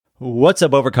What's up,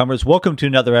 Overcomers? Welcome to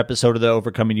another episode of the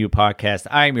Overcoming You podcast.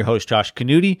 I am your host, Josh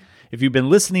Canuti. If you've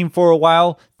been listening for a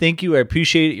while, thank you. I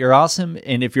appreciate it. You're awesome.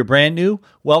 And if you're brand new,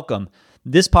 welcome.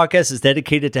 This podcast is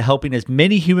dedicated to helping as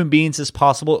many human beings as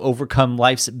possible overcome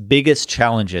life's biggest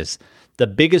challenges, the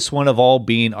biggest one of all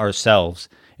being ourselves.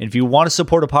 And if you want to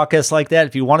support a podcast like that,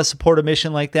 if you want to support a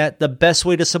mission like that, the best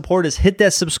way to support is hit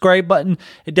that subscribe button.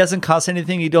 It doesn't cost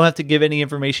anything. You don't have to give any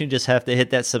information. Just have to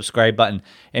hit that subscribe button.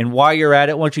 And while you're at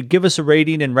it, why don't you give us a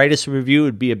rating and write us a review? It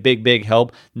would be a big, big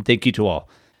help. And thank you to all.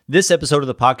 This episode of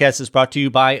the podcast is brought to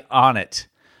you by Onnit.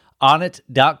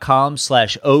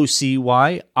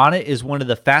 Onnit.com/OCY. Onnit is one of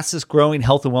the fastest growing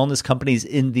health and wellness companies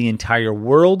in the entire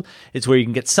world. It's where you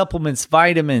can get supplements,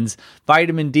 vitamins,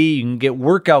 vitamin D. You can get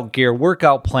workout gear,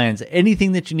 workout plans,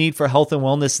 anything that you need for health and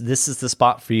wellness. This is the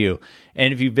spot for you.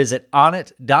 And if you visit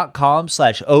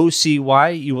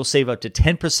Onnit.com/OCY, you will save up to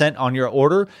 10% on your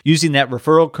order using that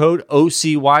referral code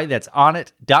OCY. That's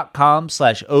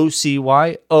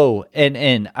Onnit.com/OCY,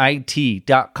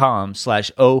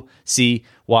 ONNIT.com/OCY.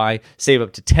 Save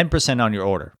up to 10% on your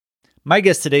order. My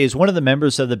guest today is one of the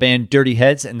members of the band Dirty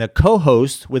Heads and the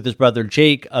co-host with his brother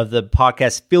Jake of the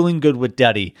podcast Feeling Good with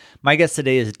Duddy. My guest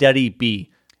today is Duddy B.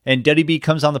 And Duddy B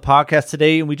comes on the podcast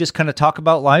today and we just kind of talk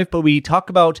about life, but we talk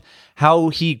about how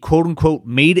he quote unquote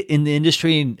made it in the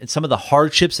industry and some of the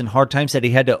hardships and hard times that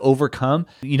he had to overcome.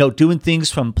 You know, doing things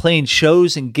from playing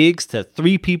shows and gigs to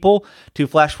 3 people to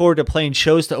flash forward to playing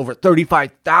shows to over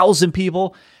 35,000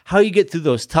 people. How you get through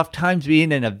those tough times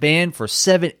being in a band for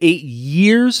 7-8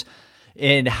 years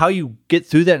and how you get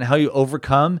through that and how you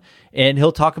overcome. And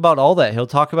he'll talk about all that. He'll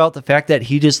talk about the fact that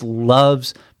he just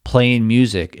loves playing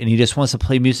music and he just wants to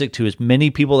play music to as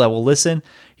many people that will listen.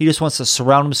 He just wants to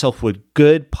surround himself with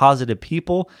good, positive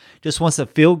people, just wants to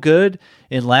feel good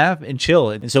and laugh and chill.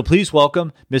 And so please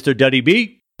welcome Mr. Duddy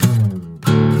B.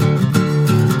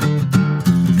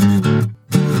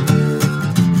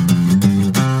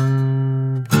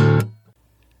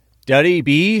 Duddy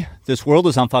B, this world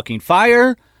is on fucking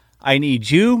fire. I need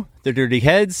you, the Dirty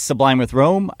Heads, Sublime with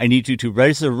Rome. I need you to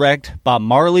resurrect Bob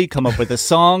Marley, come up with a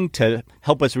song to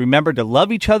help us remember to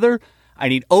love each other. I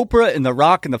need Oprah and The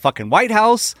Rock in the fucking White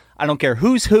House. I don't care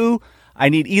who's who. I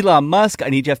need Elon Musk. I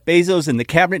need Jeff Bezos in the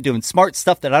cabinet doing smart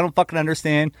stuff that I don't fucking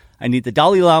understand. I need the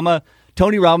Dalai Lama,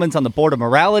 Tony Robbins on the board of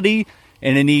morality.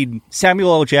 And I need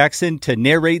Samuel L. Jackson to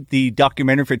narrate the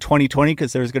documentary for 2020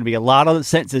 because there's going to be a lot of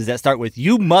sentences that start with,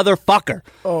 you motherfucker.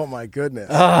 Oh, my goodness.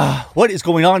 What is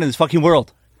going on in this fucking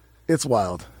world? It's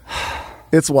wild.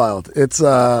 It's wild. It's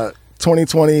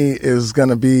 2020 is going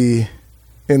to be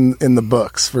in the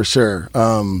books for sure.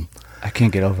 I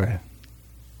can't get over it.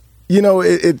 You know,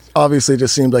 it obviously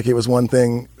just seemed like it was one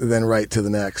thing, then right to the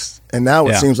next. And now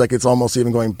it seems like it's almost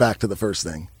even going back to the first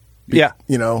thing.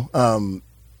 You know,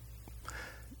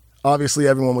 obviously,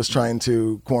 everyone was trying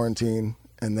to quarantine,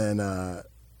 and then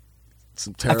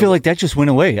some terrible... I feel like that just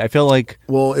went away. I feel like...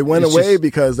 Well, it went away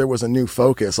because there was a new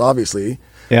focus, obviously.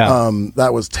 Yeah.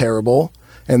 That was terrible.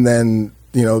 And then,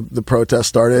 you know, the protest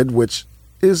started, which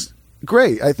is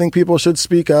great. I think people should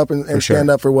speak up and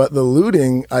stand up for what the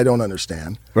looting, I don't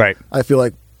understand. Right. I feel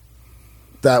like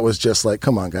that was just like,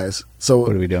 come on, guys. So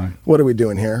what are we doing? What are we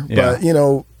doing here? Yeah. But, you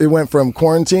know, it went from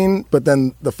quarantine, but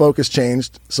then the focus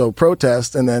changed. So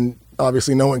protest, and then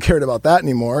obviously no one cared about that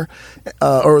anymore,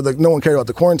 no one cared about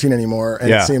the quarantine anymore. And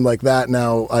it seemed like that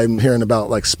now I'm hearing about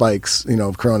like spikes, you know,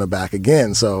 of Corona back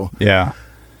again. So yeah.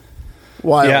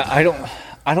 Wild. Yeah, I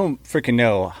don't freaking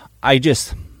know.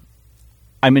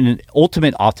 I'm an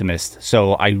ultimate optimist,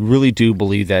 so I really do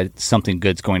believe that something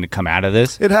good's going to come out of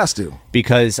this. It has to.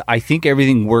 Because I think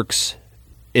everything works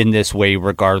in this way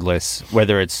regardless,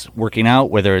 whether it's working out,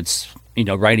 whether it's, you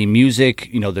know, writing music,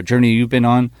 you know, the journey you've been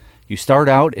on. You start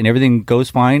out and everything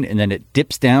goes fine, and then it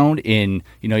dips down in,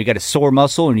 you know, you got a sore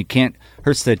muscle and you can't,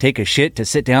 hurts to take a shit, to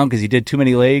sit down because you did too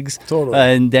many legs. Totally.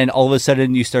 And then all of a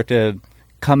sudden you start to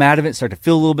come out of it, start to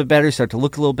feel a little bit better, start to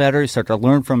look a little better, start to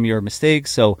learn from your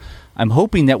mistakes. So I'm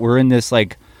hoping that we're in this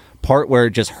like part where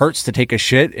it just hurts to take a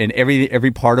shit and every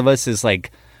part of us is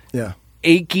like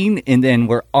aching, and then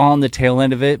we're on the tail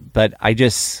end of it. But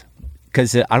because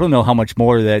I don't know how much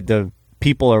more that the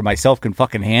people or myself can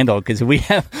fucking handle, because if we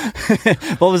have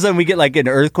all of a sudden we get like an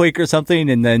earthquake or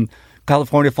something and then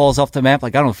California falls off the map,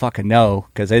 like I don't fucking know,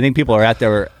 because I think people are at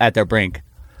their brink.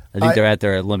 I think they're at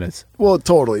their limits. Well,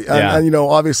 totally. And you know,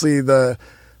 obviously the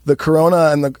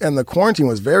Corona and the quarantine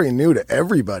was very new to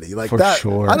everybody. Like, for that,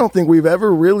 sure. I don't think we've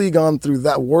ever really gone through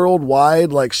that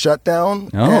worldwide like shutdown.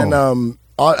 No.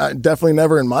 And definitely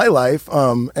never in my life.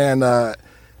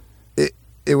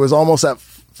 It was almost at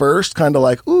first kind of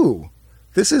like, ooh,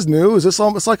 this is new. Is this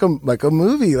almost like a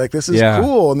movie? Like, this is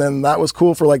cool. And then that was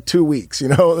cool for like 2 weeks, you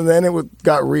know, and then it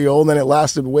got real, and then it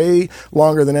lasted way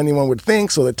longer than anyone would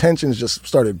think. So the tensions just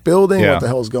started building. What the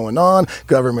hell's going on?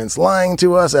 Government's lying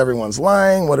to us. Everyone's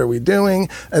lying. What are we doing?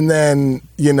 And then,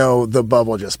 you know, the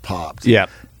bubble just popped. Yeah.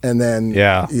 And then,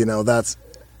 you know,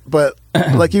 but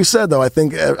like you said, though, I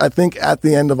think at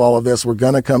the end of all of this, we're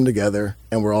going to come together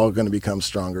and we're all going to become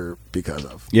stronger because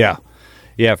of. Yeah.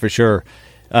 Yeah, for sure.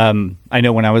 I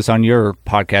know when I was on your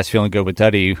podcast, Feeling Good with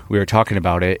Duddy, we were talking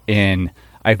about it, and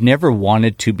I've never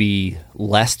wanted to be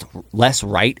less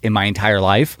right in my entire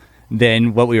life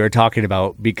than what we were talking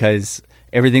about, because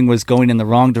everything was going in the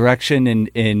wrong direction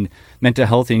in mental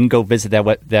health. And you can go visit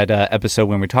that episode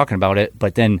when we were talking about it.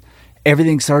 But then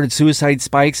everything started suicide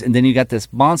spikes, and then you got this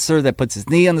monster that puts his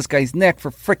knee on this guy's neck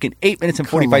for freaking 8 minutes and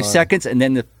 45 seconds, and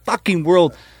then the fucking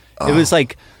world, it was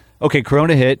like, okay,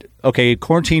 Corona hit. Okay,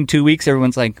 quarantine 2 weeks.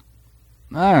 Everyone's like,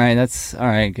 all right, that's all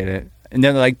right, get it. And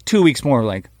then like 2 weeks more,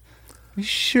 like,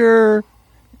 sure.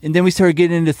 And then we started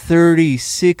getting into 30,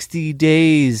 60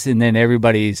 days, and then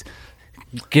everybody's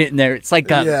getting there. It's like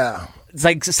it's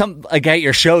like like at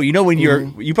your show, you know, when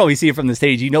you probably see it from the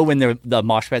stage, you know, when the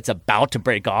mosh pit's about to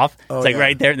break off. It's like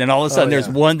right there, and then all of a sudden there's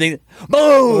one thing,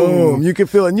 boom! You can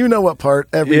feel it, and you know what part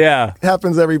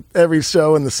happens every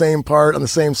show in the same part on the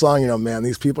same song. You know, man,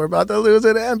 these people are about to lose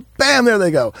it, and bam, there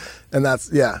they go. And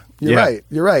that's you're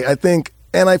right. I think,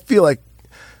 and I feel like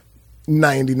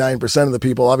 99% of the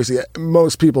people, obviously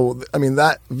most people, I mean,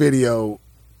 that video,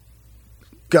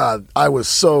 God, I was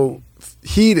so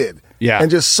heated. Yeah,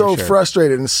 and just so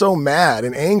frustrated and so mad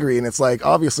and angry. And it's like,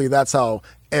 obviously, that's how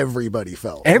everybody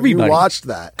felt. Everybody. You watched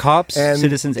that. Cops, and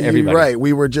citizens, everybody. Right.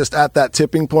 We were just at that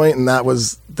tipping point, and that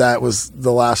was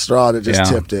the last straw that just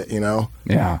tipped it, you know?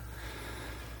 Yeah.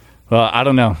 Well, I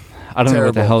don't know. I don't know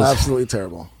what the hell's... Absolutely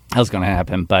terrible. Hell's going to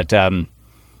happen. But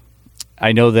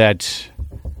I know that,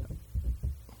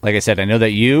 like I said, I know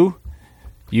that you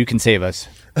can save us.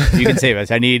 You can save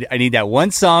us. I need that one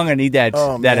song. I need that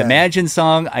Imagine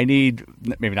song. I need,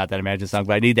 maybe not that Imagine song,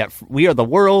 but I need that We Are the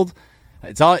World.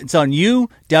 It's on you,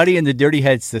 Duddy, and the Dirty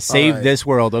Heads to save this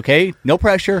world, okay? No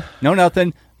pressure, no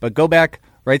nothing, but go back,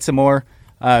 write some more.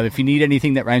 If you need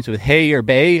anything that rhymes with hey or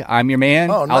bay, I'm your man.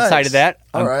 Oh, nice. Outside of that,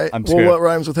 all right. I'm screwed. Well, what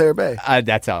rhymes with hey or bay?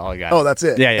 That's all I got. Oh, that's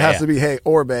it. Yeah, it has to be hey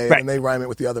or bay, right. And they rhyme it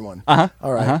with the other one. Uh-huh.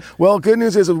 All right. Well, good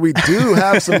news is we do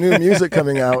have some new music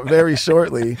coming out very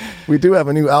shortly. We do have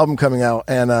a new album coming out,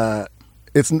 and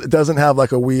it doesn't have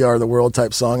like a We Are the World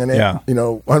type song in it. Yeah. You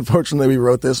know, unfortunately, we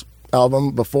wrote this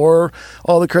album before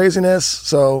all the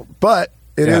craziness, but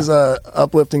it is a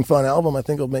uplifting, fun album. I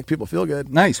think it'll make people feel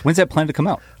good. Nice. When's that planned to come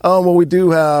out? Well, we do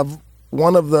have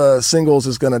one of the singles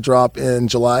is going to drop in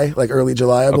July, like early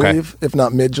July, I believe, if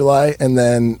not mid-July. And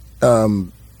then,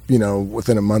 you know,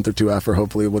 within a month or two after,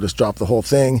 hopefully we'll just drop the whole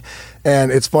thing.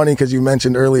 And it's funny because you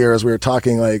mentioned earlier as we were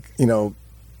talking, like, you know,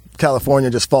 California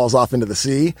just falls off into the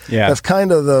sea. Yeah. That's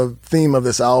kind of the theme of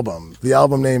this album. The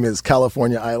album name is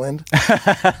California Island.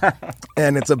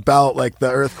 And it's about like the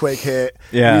earthquake hit.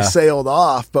 Yeah. We sailed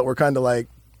off, but we're kind of like,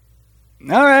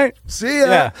 all right, see ya.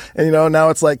 Yeah. And, you know, now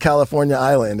it's like California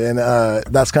Island. And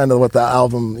that's kind of what the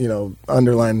album, you know,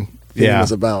 underline theme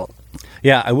is about.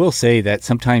 Yeah, I will say that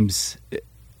sometimes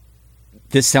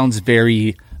this sounds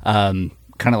very kind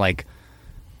of like,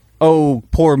 oh,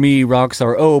 poor me,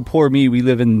 Rockstar. Oh, poor me, we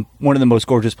live in one of the most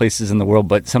gorgeous places in the world.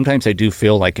 But sometimes I do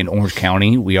feel like in Orange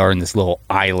County, we are in this little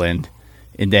island.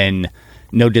 And then,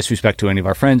 no disrespect to any of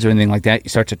our friends or anything like that, you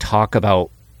start to talk about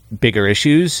bigger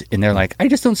issues, and they're like, I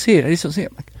just don't see it.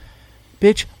 I'm like,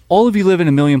 bitch, all of you live in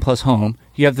a $1 million+ home.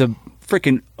 You have the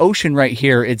freaking ocean right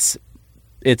here. It's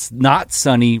not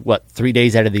sunny, 3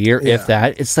 days out of the year, if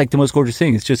that. It's like the most gorgeous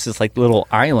thing. It's just this like little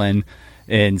island.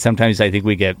 And sometimes I think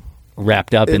we get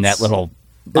wrapped up in that little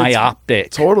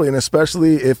myopic. Totally, and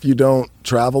especially if you don't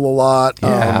travel a lot,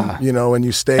 you know, and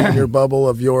you stay in your bubble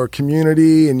of your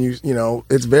community, and you know,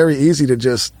 it's very easy to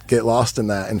just get lost in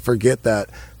that and forget that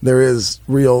there is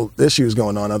real issues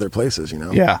going on other places, you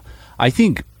know? Yeah. I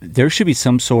think there should be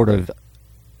some sort of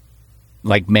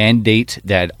like mandate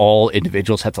that all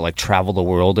individuals have to like travel the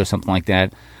world or something like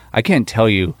that. I can't tell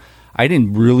you. I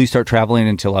didn't really start traveling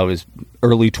until I was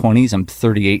early 20s. I'm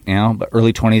 38 now, but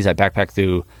early 20s I backpacked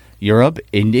through Europe,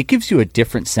 and it gives you a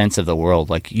different sense of the world.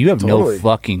 Like, you have no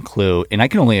fucking clue. And I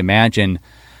can only imagine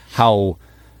how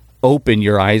open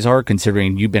your eyes are,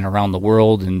 considering you've been around the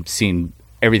world and seen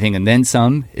everything and then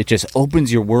some. It just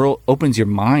opens your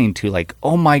mind to like,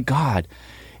 oh my God.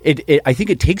 I think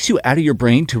it takes you out of your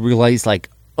brain to realize like,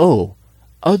 oh,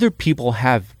 other people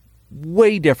have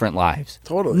way different lives.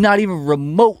 Totally. Not even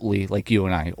remotely like you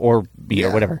and I, or me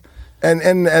or whatever.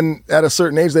 And at a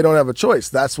certain age, they don't have a choice.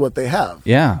 That's what they have.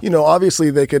 Yeah.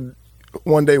 Obviously they could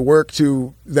one day work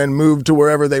to then move to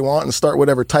wherever they want and start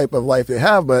whatever type of life they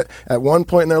have. But at one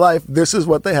point in their life, this is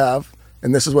what they have.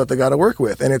 And this is what they got to work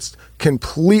with, and it's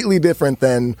completely different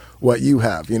than what you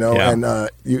have, Yeah.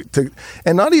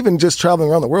 And not even just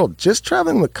traveling around the world, just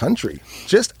traveling the country,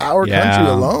 just our country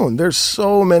alone. There's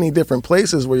so many different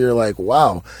places where you're like,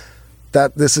 wow,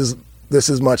 that this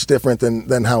is much different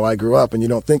than how I grew up, and you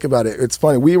don't think about it. It's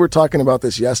funny. We were talking about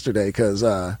this yesterday because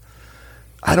I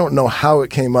don't know how it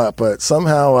came up, but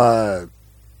somehow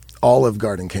Olive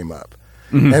Garden came up,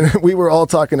 and we were all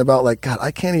talking about like, God, I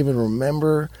can't even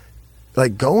remember.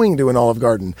 Like going to an Olive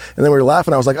Garden, and then we were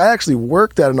laughing. I was like, I actually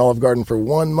worked at an Olive Garden for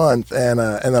 1 month, and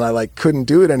then I like couldn't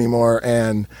do it anymore.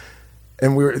 And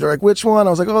they're like, which one? I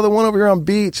was like, oh, the one over here on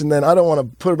Beach. And then I don't want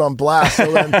to put it on blast. So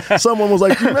then someone was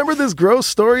like, do you remember this gross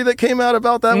story that came out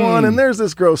about that one? And there's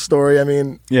this gross story. I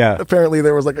mean, apparently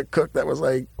there was like a cook that was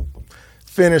like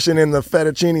finishing in the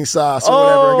fettuccine sauce or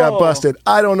whatever, got busted.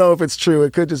 I don't know if it's true.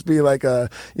 It could just be like a,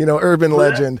 urban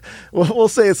legend. We'll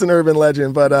say it's an urban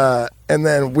legend, but, and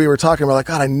then we were talking about like,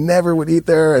 God, I never would eat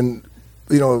there. And,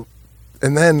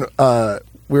 and then,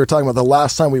 we were talking about the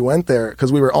last time we went there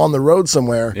because we were on the road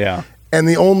somewhere. Yeah. And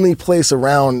the only place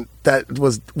around that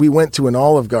we went to an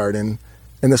Olive Garden,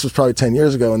 and this was probably 10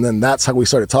 years ago. And then that's how we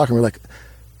started talking. We're like,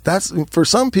 that's for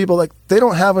some people, like they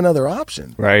don't have another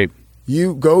option. Right.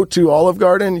 You go to Olive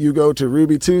Garden, you go to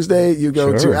Ruby Tuesday, you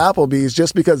go to Applebee's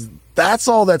just because that's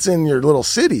all that's in your little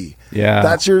city. Yeah.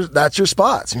 That's your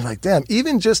spots. And you're like, damn,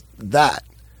 even just that.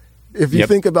 If you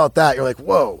think about that, you're like,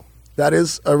 whoa, that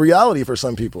is a reality for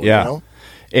some people. Yeah.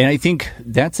 And I think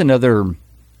that's another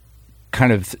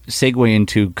kind of segue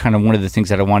into kind of one of the things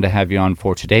that I wanted to have you on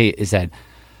for today is that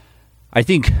I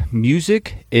think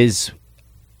music is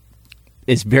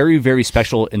very, very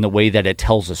special in the way that it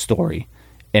tells a story.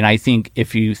 And I think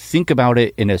if you think about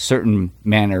it in a certain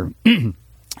manner,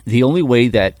 the only way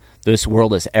that this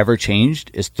world has ever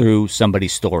changed is through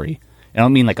somebody's story. And I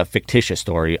don't mean like a fictitious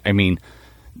story. I mean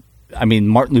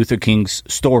Martin Luther King's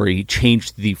story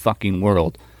changed the fucking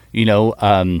world.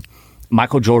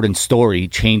 Michael Jordan's story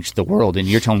changed the world, and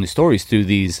you're telling the stories through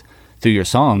your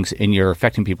songs, and you're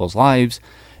affecting people's lives.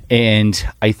 And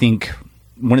I think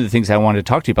one of the things I wanted to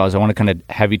talk to you about is I want to kind of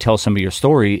have you tell some of your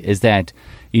story. Is that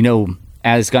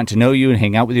as gotten to know you and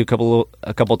hang out with you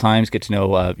a couple times, get to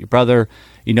know your brother,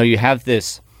 you have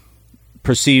this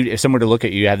perceived, if someone were to look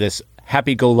at you, you have this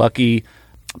happy-go-lucky,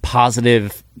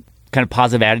 positive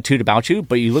attitude about you,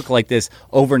 but you look like this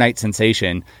overnight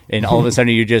sensation, and all of a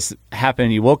sudden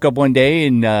you woke up one day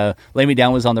and Lay Me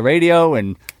Down was on the radio,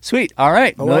 and sweet, all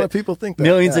right. A lot of people think that.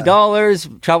 Millions of dollars,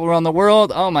 travel around the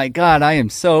world. Oh my God, I am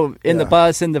so in the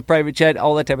bus, in the private jet,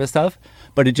 all that type of stuff.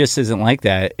 But it just isn't like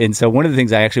that. And so one of the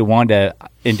things I actually wanted to,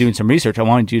 in doing some research, I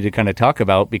wanted you to kind of talk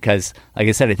about, because like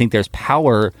I said, I think there's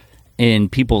power in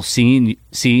people seeing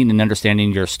and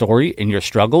understanding your story and your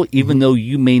struggle, even though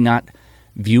you may not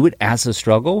view it as a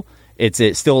struggle. It's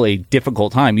still a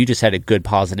difficult time. You just had a good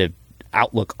positive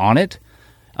outlook on it.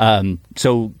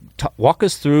 So walk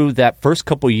us through that first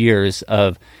couple years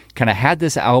of kind of had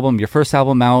this album, your first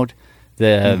album out,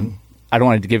 I don't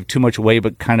want to give too much away,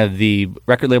 but kind of the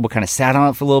record label kind of sat on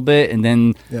it for a little bit and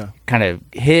then kind of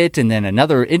hit, and then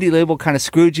another indie label kind of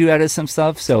screwed you out of some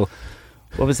stuff. So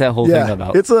what was that whole thing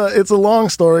about? It's a long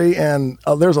story, and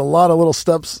there's a lot of little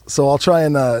steps, so I'll try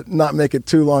and not make it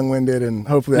too long-winded, and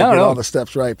hopefully I get all the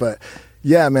steps right. But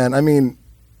yeah, man, I mean,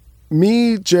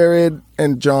 me, Jared,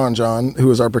 and John,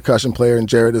 who is our percussion player, and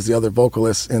Jared is the other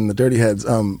vocalist in the Dirty Heads,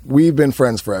 we've been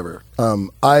friends forever.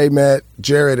 I met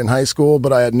Jared in high school,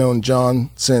 but I had known John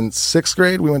since 6th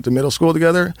grade. We went to middle school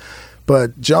together.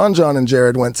 But John and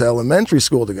Jared went to elementary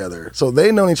school together. So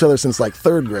they'd known each other since like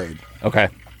 3rd grade. Okay.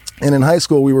 And in high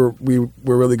school, we were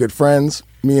really good friends.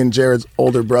 Me and Jared's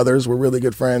older brothers were really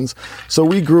good friends. So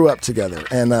we grew up together.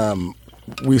 And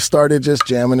we started just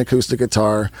jamming acoustic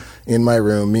guitar in my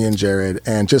room, me and Jared,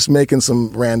 and just making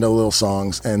some random little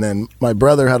songs. And then my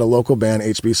brother had a local band,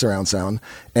 HB Surround Sound,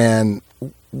 and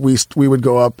we would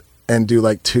go up and do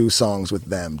like 2 songs with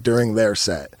them during their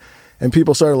set. And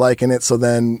people started liking it. So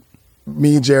then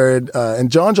me, Jared,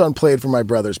 and John played for my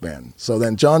brother's band. So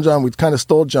then John, we kind of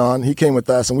stole John. He came with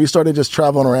us, and we started just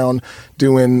traveling around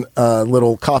doing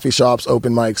little coffee shops,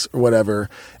 open mics, or whatever.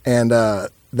 And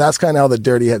that's kind of how the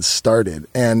Dirty Heads started.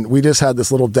 And we just had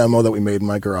this little demo that we made in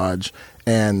my garage.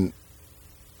 And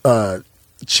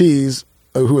Cheese,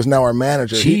 who is now our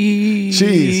manager. Cheese,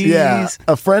 yeah.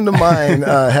 A friend of mine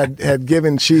had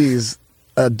given Cheese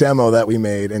a demo that we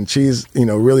made, and Cheese,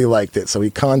 really liked it. So he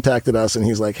contacted us and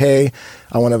he's like, hey,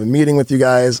 I want to have a meeting with you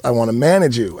guys. I want to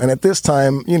manage you. And at this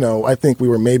time, I think we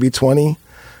were maybe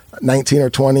 19 or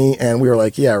 20. And we were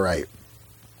like, yeah, right.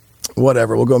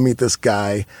 Whatever. We'll go meet this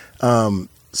guy.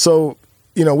 So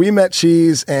we met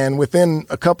Cheese, and within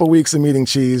a couple weeks of meeting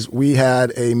Cheese, we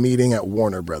had a meeting at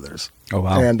Warner Brothers. Oh,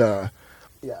 wow. And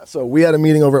so we had a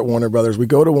meeting over at Warner Brothers. We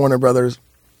go to Warner Brothers.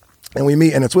 And we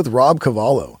meet, and it's with Rob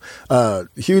Cavallo,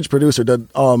 huge producer, did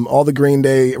all the Green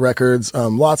Day records,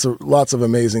 lots of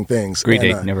amazing things. Green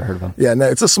Day, never heard of them. Yeah, no,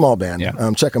 it's a small band.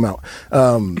 Yeah. Check them out.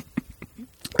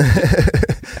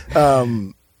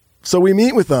 So we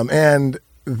meet with them, and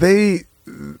they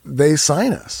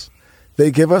sign us.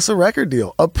 They give us a record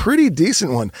deal, a pretty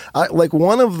decent one. Like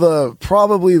one of the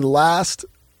probably last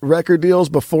record deals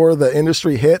before the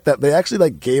industry hit that they actually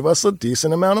gave us a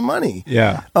decent amount of money.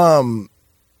 Yeah.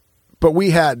 But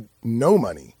we had no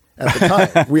money at the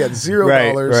time. We had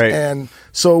 $0. Right. And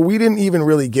so we didn't even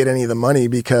really get any of the money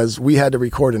because we had to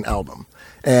record an album.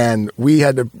 And we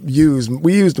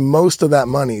used most of that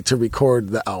money to record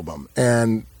the album.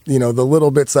 And, the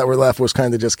little bits that were left was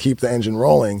kind of just keep the engine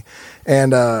rolling.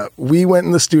 And we went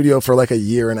in the studio for a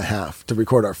year and a half to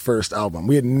record our first album.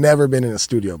 We had never been in a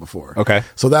studio before. Okay.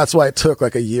 So that's why it took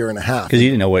a year and a half. Because you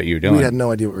didn't know what you were doing. We had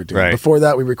no idea what we were doing. Right. Before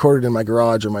that, we recorded in my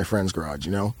garage or my friend's garage,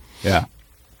 Yeah.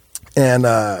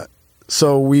 And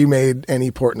so we made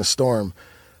Any Port in a Storm.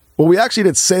 Well, we actually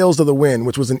did Sails to the Wind,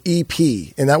 which was an EP.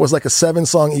 And that was a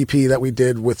 7-song EP that we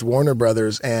did with Warner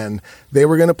Brothers. And they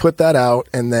were going to put that out.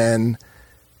 And then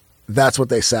that's what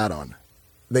they sat on.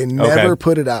 They never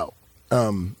put it out.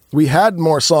 We had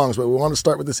more songs, but we wanted to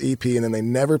start with this EP. And then they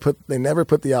never put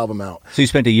the album out. So you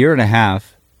spent a year and a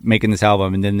half making this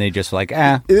album. And then they just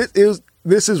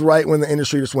This is right when the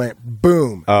industry just went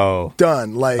boom. Oh,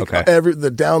 done.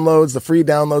 The downloads, the free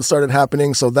downloads started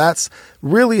happening. So that's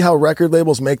really how record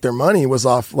labels make their money, was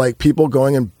off people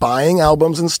going and buying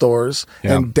albums in stores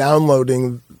and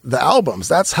downloading the albums.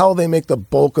 That's how they make the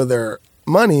bulk of their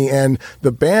money. And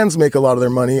the bands make a lot of their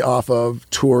money off of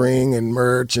touring and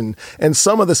merch and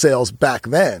some of the sales back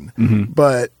then. Mm-hmm.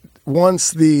 But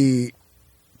once the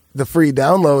free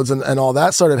downloads and all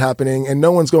that started happening, and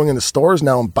no one's going into stores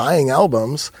now and buying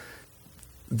albums,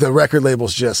 the record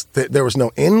labels there was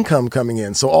no income coming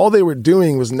in. So all they were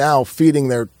doing was now feeding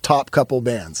their top couple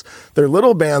bands. Their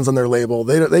little bands on their label,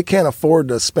 they can't afford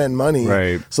to spend money.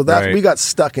 Right. So we got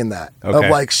stuck in that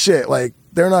of shit,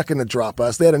 they're not going to drop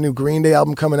us. They had a new Green Day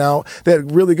album coming out. They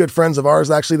had really good friends of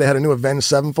ours, actually. They had a new Avenged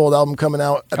Sevenfold album coming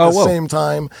out at the same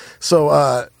time.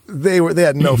 So they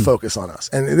had no focus on us.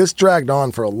 And this dragged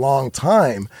on for a long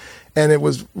time. And it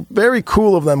was very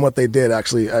cool of them what they did,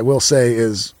 actually, I will say,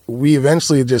 is we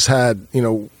eventually just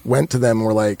went to them and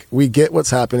were like, we get what's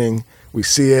happening. We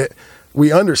see it.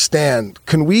 We understand.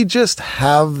 Can we just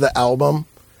have the album?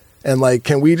 And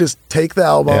can we just take the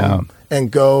album and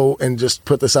go and just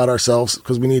put this out ourselves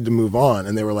because we need to move on?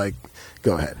 And they were like,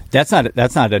 go ahead. That's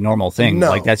not a normal thing.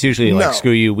 No, that's usually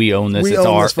screw you, we own this.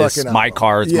 It's my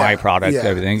car, it's my product,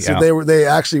 everything. So they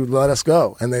actually let us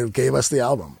go and they gave us the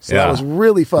album. So that was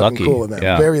really fucking cool of them.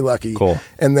 Yeah. Very lucky. Cool.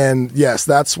 And then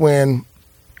that's when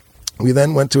we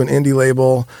then went to an indie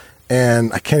label,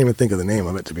 and I can't even think of the name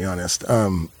of it, to be honest.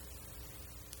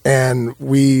 And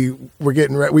we were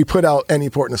getting ready. We put out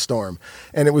Any Port in a Storm,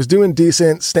 and it was doing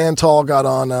decent. Stan Tall got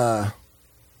on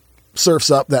Surf's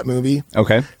Up, that movie.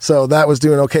 Okay. So that was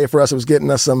doing okay for us. It was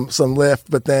getting us some lift,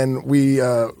 but then we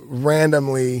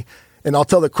randomly, and I'll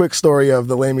tell the quick story of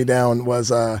the Lay Me Down,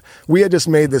 was we had just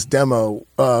made this demo.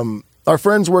 Our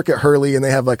friends work at Hurley, and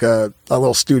they have a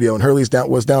little studio, and Hurley's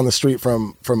was down the street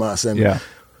from us. And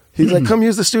he's like, come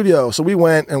use the studio. So we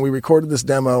went and we recorded this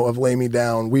demo of Lay Me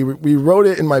Down. We wrote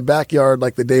it in my backyard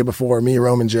the day before, me,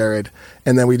 Rome, and Jared.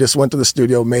 And then we just went to the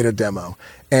studio, made a demo.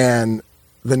 And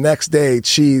the next day,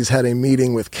 Cheese had a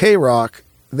meeting with K-Rock.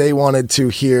 They wanted to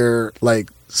hear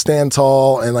Stand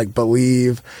Tall and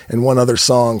Believe and one other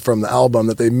song from the album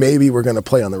that they maybe were going to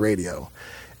play on the radio.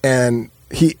 And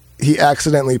he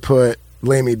accidentally put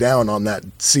Lay Me Down on that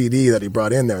CD that he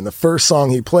brought in there. And the first song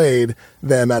he played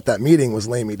them at that meeting was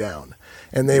Lay Me Down.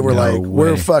 And they were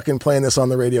we're fucking playing this on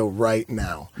the radio right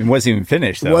now. It wasn't even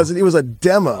finished, though. It was a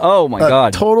demo. Oh, my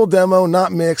God. Total demo,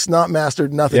 not mixed, not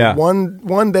mastered, nothing. Yeah.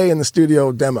 One day in the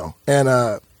studio demo.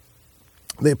 And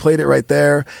they played it right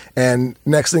there. And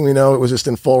next thing we know, it was just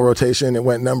in full rotation. It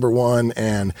went number one.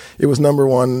 And it was number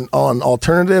one on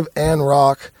alternative and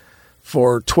rock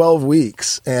for 12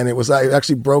 weeks. And I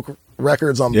actually broke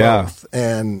records on both.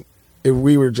 And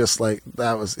we were just like,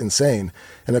 that was insane.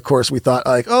 And of course we thought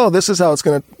like, oh, this is how it's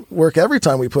going to work every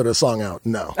time we put a song out.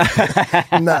 No,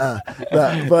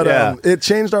 it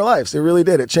changed our lives. It really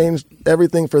did. It changed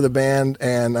everything for the band.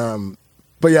 And,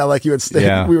 but yeah, like you had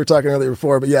stated, we were talking earlier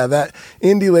before, but yeah, that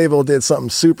indie label did something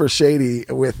super shady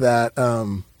with that,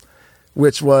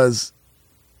 which was,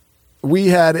 we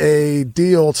had a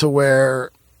deal to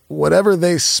where whatever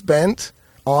they spent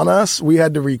on us, we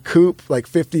had to recoup like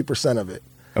 50% of it.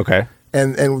 Okay.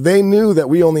 And they knew that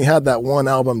we only had that one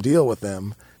album deal with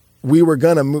them. We were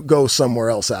going to go somewhere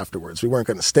else afterwards. We weren't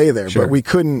going to stay there, but we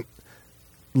couldn't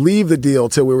leave the deal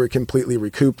till we were completely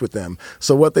recouped with them.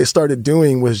 So what they started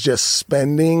doing was just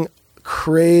spending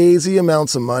crazy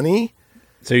amounts of money.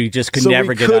 So you just could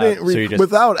never get out.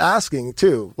 Without asking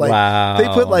too. Like they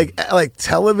put like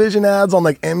television ads on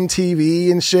like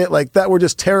MTV and shit like that were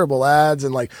just terrible ads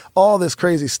and like all this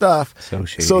crazy stuff. So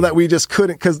shady. So that we just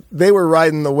couldn't, because they were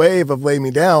riding the wave of Lay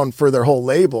Me Down for their whole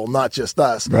label, not just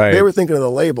us. Right. They were thinking of the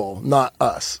label, not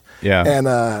us. Yeah.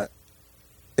 And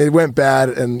it went bad,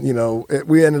 and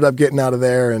we ended up getting out of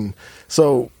there, and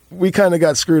so we kind of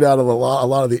got screwed out of a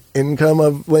lot of the income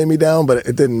of Lay Me Down, but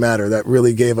it didn't matter. That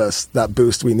really gave us that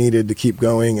boost we needed to keep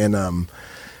going. And,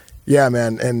 yeah,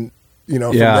 man. And,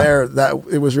 from there,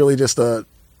 it was really just a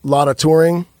lot of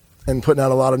touring and putting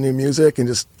out a lot of new music and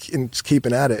just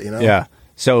keeping at it, Yeah.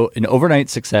 So an overnight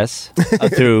success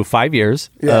through 5 years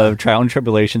of trial and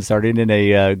tribulation, starting in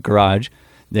a garage.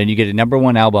 Then you get a number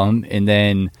 1 album, and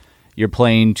then you're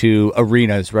playing to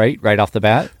arenas, right off the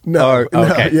bat? No.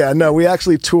 We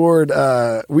actually toured.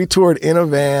 We toured in a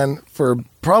van for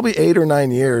probably 8 or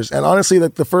 9 years, and honestly,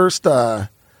 like the first 5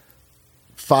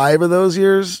 of those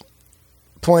years,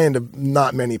 playing to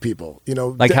not many people.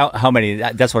 Like how many?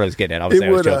 That's what I was getting at. Obviously,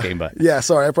 I was joking, but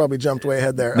sorry, I probably jumped way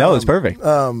ahead there. No, it's perfect.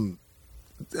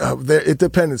 It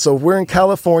depended. So if we're in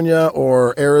California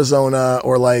or Arizona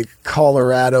or like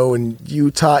Colorado and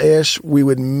Utah-ish, we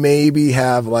would maybe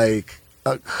have like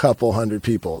a couple hundred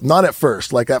people. Not at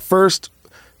first. Like at first,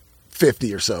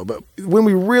 50 or so. But when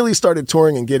we really started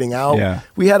touring and getting out,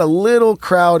 we had a little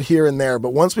crowd here and there.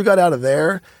 But once we got out of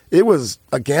there, it was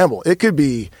a gamble. It could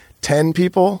be 10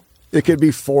 people. It could be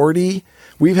 40.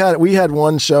 We had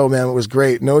one show, man. It was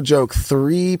great. No joke.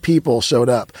 3 people showed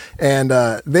up, and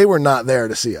they were not there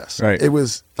to see us. Right. That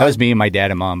was me and my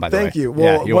dad and mom. By the way. Thank you.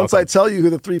 Well, once I tell you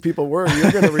who the 3 people were,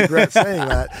 you're going to regret saying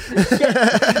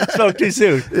that. Spoke too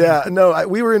soon. Yeah. No.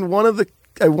 We were in one of the.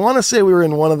 I want to say we were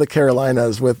in one of the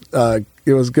Carolinas with.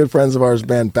 It was good friends of ours,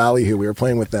 band Ballyhoo. We were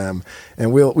playing with them,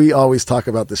 and we always talk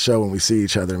about the show when we see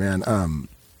each other, man.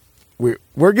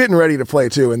 We're getting ready to play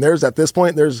too, and at this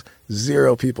point there's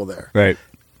 0 people there. Right.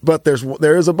 But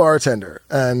there is a bartender,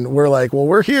 and we're like, well,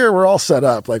 we're here, we're all set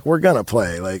up, like we're gonna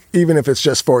play, like even if it's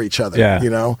just for each other,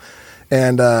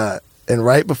 And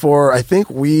right before, I think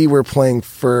we were playing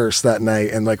first that night,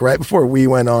 and like right before we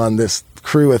went on, this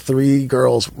crew of 3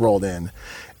 girls rolled in,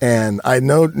 and I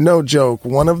know, no joke,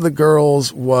 one of the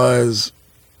girls was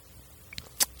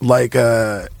like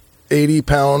a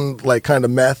 80-pound, like kind of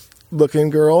meth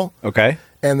looking girl. Okay.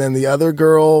 And then the other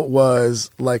girl was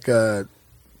like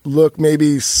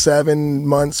maybe 7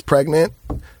 months pregnant,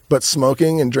 but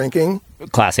smoking and drinking.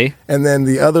 Classy. And then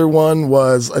the other one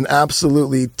was an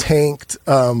absolutely tanked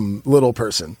little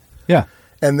person. Yeah.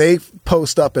 And they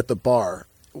post up at the bar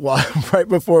right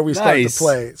before we start to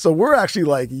play. So we're actually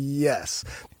like, yes.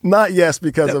 Not yes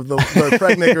because of the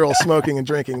pregnant girl smoking and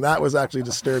drinking. That was actually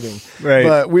disturbing. Right.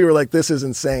 But we were like, this is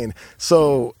insane.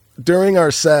 So during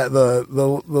our set, the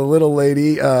little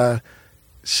lady,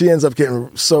 she ends up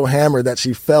getting so hammered that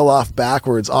she fell off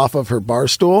backwards off of her bar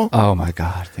stool. Oh my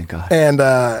God! Thank God.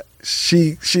 And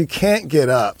she can't get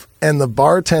up, and the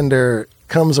bartender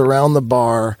comes around the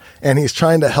bar and he's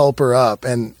trying to help her up.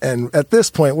 And at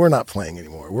this point, we're not playing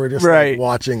anymore. We're just like,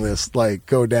 watching this like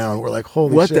go down. We're like,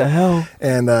 holy what shit! What the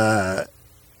hell?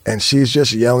 And she's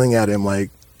just yelling at him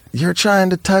like, "You're trying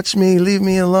to touch me, leave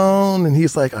me alone." And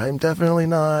he's like, "I'm definitely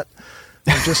not.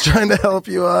 I'm just trying to help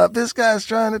you up. This guy's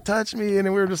trying to touch me."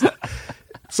 And we were just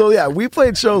so yeah, we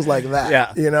played shows like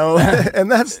that,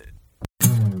 and that's.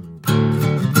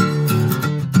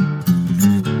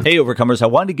 Hey, Overcomers, I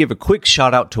wanted to give a quick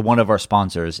shout out to one of our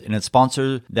sponsors, and a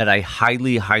sponsor that I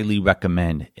highly, highly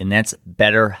recommend, and that's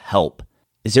BetterHelp.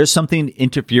 Is there something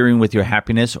interfering with your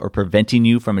happiness or preventing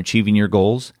you from achieving your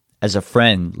goals? As a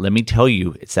friend, let me tell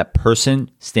you, it's that person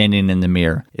standing in the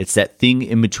mirror. It's that thing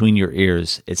in between your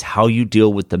ears. It's how you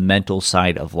deal with the mental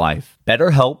side of life.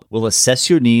 BetterHelp will assess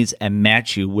your needs and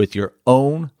match you with your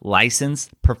own licensed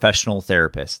professional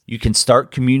therapist. You can start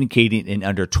communicating in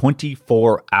under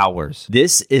 24 hours.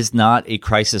 This is not a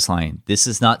crisis line. This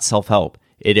is not self-help.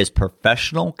 It is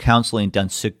professional counseling done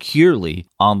securely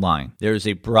online. There is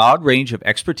a broad range of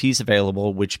expertise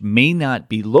available, which may not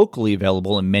be locally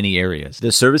available in many areas.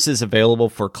 The service is available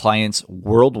for clients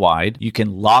worldwide. You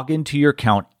can log into your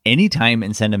account anytime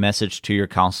and send a message to your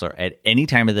counselor at any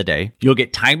time of the day. You'll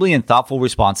get timely and thoughtful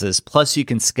responses. Plus, you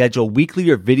can schedule weekly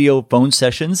or video phone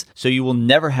sessions, so you will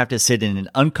never have to sit in an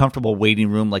uncomfortable waiting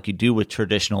room like you do with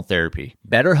traditional therapy.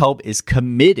 BetterHelp is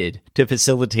committed to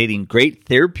facilitating great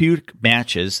therapeutic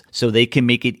matches so they can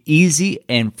make it easy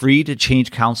and free to change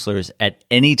counselors at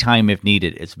any time if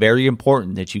needed. It's very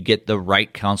important that you get the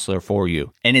right counselor for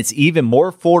you. And it's even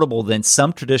more affordable than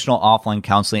some traditional offline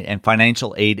counseling, and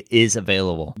financial aid is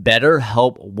available.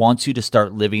 BetterHelp wants you to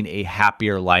start living a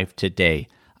happier life today.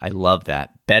 I love that.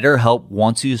 BetterHelp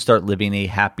wants you to start living a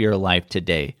happier life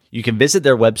today. You can visit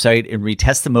their website and read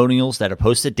testimonials that are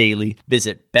posted daily.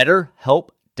 Visit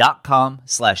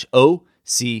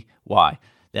betterhelp.com/OCY.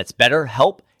 That's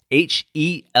BetterHelp,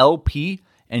 HELP,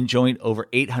 and join over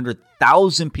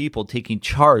 800,000 people taking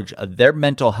charge of their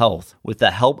mental health with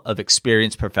the help of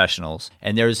experienced professionals.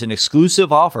 And there is an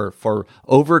exclusive offer for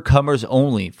Overcomers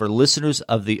only. For listeners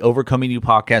of the Overcoming You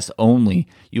podcast only,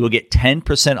 you will get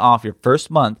 10% off your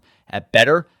first month at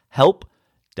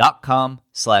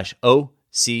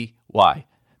betterhelp.com/OCY.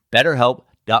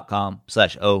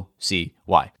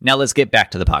 betterhelp.com/OCY. Now let's get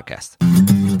back to the podcast.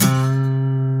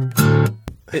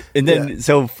 And then,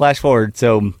 so flash forward.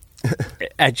 So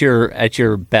at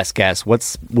your best guess,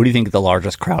 what do you think the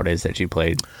largest crowd is that you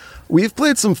played? We've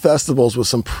played some festivals with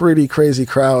some pretty crazy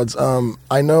crowds.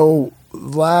 I know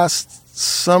last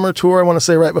summer tour, I want to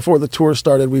say right before the tour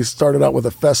started, we started out with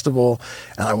a festival,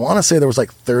 and I want to say there was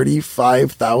like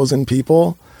 35,000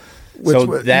 people.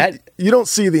 So that you don't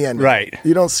see the end, right? Of it.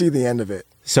 You don't see the end of it.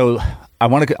 So I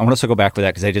want to circle back with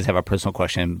that because I just have a personal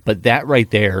question. But that right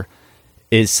there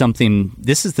is something.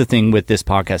 This is the thing with this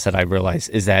podcast that I realize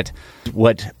is that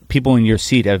what people in your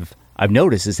seat I've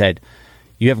noticed is that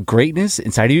you have greatness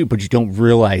inside of you, but you don't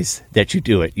realize that you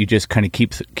do it. You just kind of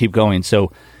keep going.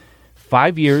 So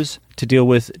 5 years to deal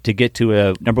with to get to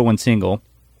a number one single,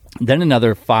 then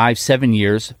another 5-7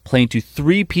 years playing to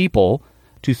 3 people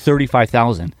to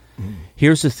 35,000.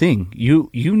 Here's the thing. You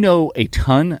know a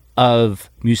ton of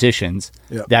musicians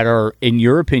that are, in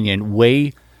your opinion,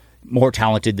 way more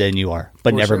talented than you are,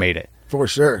 but never made it. For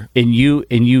sure. And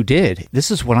you did. This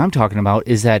is what I'm talking about,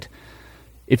 is that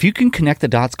if you can connect the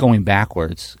dots going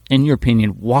backwards, in your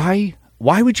opinion, why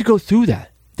would you go through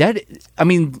that?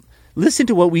 Listen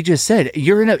to what we just said.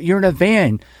 You're in a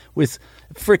van with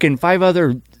freaking 5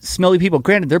 other smelly people.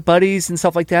 Granted, they're buddies and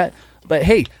stuff like that. But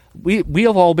hey, we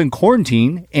have all been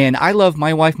quarantined, and I love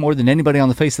my wife more than anybody on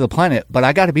the face of the planet. But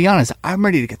I got to be honest, I'm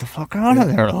ready to get the fuck out of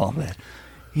there a little bit.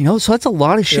 So that's a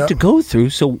lot of shit to go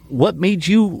through. So what made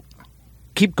you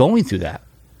keep going through that?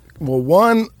 Well,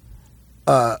 one,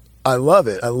 I love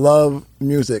it. I love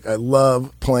music. I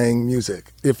love playing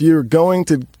music. If you're going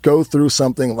to go through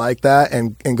something like that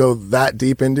and go that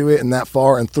deep into it and that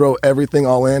far and throw everything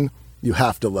all in, you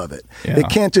have to love it. Yeah. It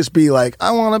can't just be like,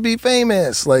 I want to be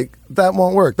famous. Like, that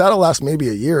won't work. That'll last maybe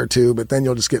a year or two, but then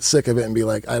you'll just get sick of it and be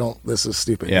like, this is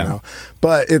stupid,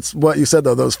 But it's what you said,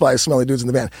 though, those 5 smelly dudes in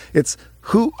the band. It's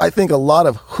I think a lot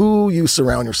of who you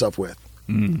surround yourself with.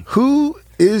 Who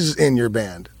is in your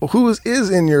band? Who is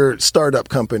in your startup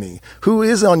company? Who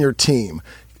is on your team?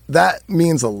 That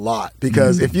means a lot,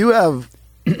 because if you have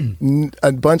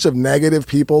a bunch of negative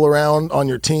people around on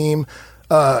your team,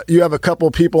 you have a couple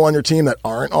people on your team that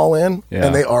aren't all in,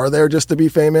 and they are there just to be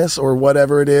famous or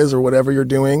whatever it is or whatever you're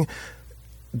doing.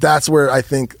 That's where I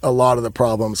think a lot of the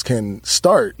problems can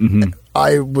start.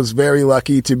 I was very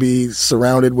lucky to be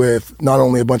surrounded with not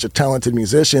only a bunch of talented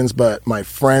musicians, but my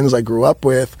friends I grew up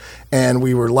with, and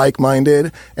we were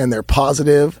like-minded, and they're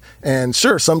positive. And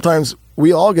sure, sometimes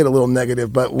we all get a little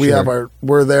negative, but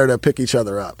we're there to pick each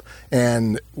other up.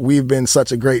 And we've been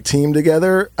such a great team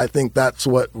together. I think that's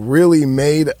what really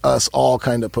made us all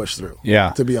kind of push through. Yeah,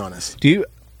 to be honest.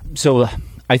 So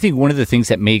I think one of the things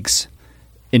that makes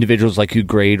individuals like you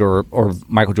great, or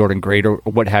Michael Jordan great, or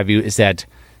what have you, is that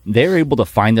they're able to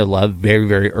find their love very,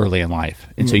 very early in life.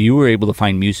 And so you were able to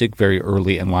find music very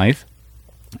early in life.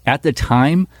 At the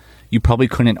time, you probably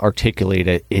couldn't articulate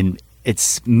it.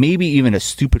 It's maybe even a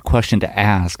stupid question to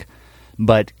ask,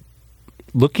 but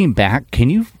looking back,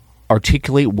 can you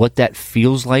articulate what that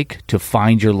feels like to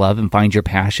find your love and find your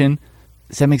passion?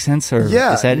 Does that make sense? Or is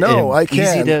that I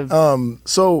can.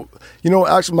 So,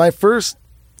 actually my first,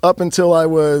 up until I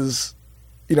was,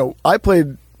 I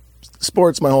played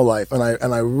sports my whole life, and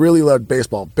I really loved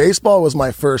baseball. Baseball was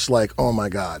my first, like, oh my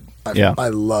God, I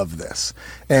love this.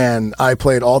 And I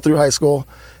played all through high school,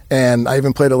 And I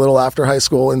even played a little after high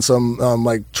school in some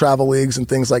like travel leagues and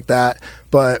things like that.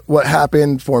 But what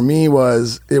happened for me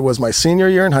was it was my senior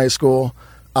year in high school.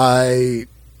 I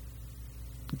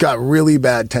got really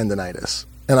bad tendonitis,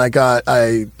 and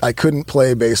I couldn't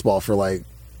play baseball for like,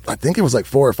 I think it was like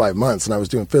 4 or 5 months, and I was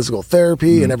doing physical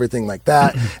therapy and everything like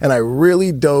that. And I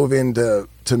really dove into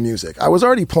music. I was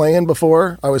already playing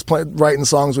before. I was writing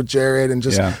songs with Jared and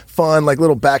just fun, like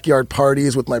little backyard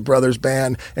parties with my brother's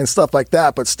band and stuff like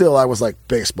that. But still, I was like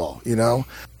baseball, you know?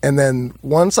 And then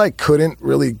once I couldn't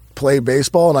really play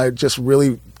baseball, and I just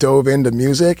really dove into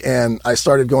music, and I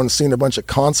started going to seeing a bunch of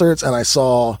concerts, and I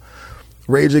saw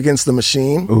Rage Against the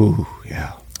Machine. Ooh,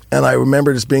 yeah. And I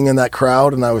remember just being in that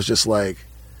crowd, and I was just like,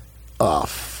 oh,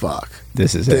 fuck.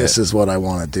 This is what I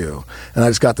want to do. And I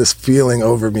just got this feeling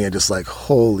over me and just like,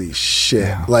 holy shit.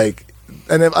 Yeah. Like,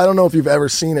 and I don't know if you've ever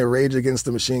seen a Rage Against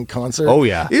the Machine concert. Oh,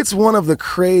 yeah. It's one of the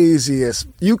craziest.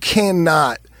 You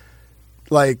cannot,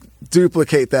 like,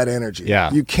 duplicate that energy.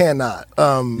 Yeah. You cannot.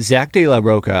 Zach De La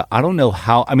Rocha, I don't know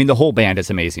how, I mean, the whole band is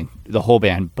amazing. The whole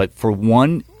band. But for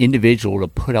one individual to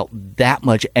put out that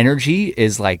much energy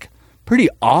is like pretty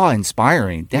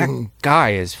awe-inspiring. That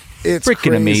guy is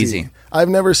freaking amazing. I've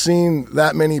never seen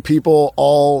that many people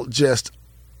all just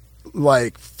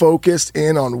like focused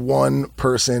in on one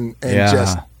person and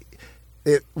just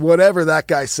whatever that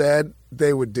guy said,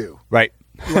 they would do. Right.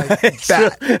 Like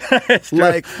that.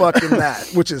 Like fucking that,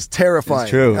 which is terrifying.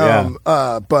 It's true,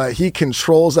 yeah. But he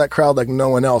controls that crowd like no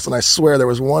one else. And I swear there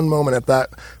was one moment at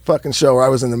that fucking show where I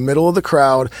was in the middle of the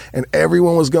crowd and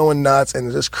everyone was going nuts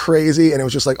and just crazy. And it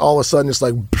was just like all of a sudden just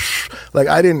like, like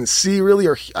I didn't see really,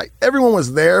 everyone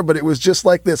was there, but it was just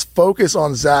like this focus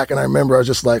on Zach. And I remember I was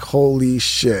just like, holy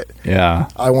shit. Yeah.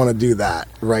 I want to do that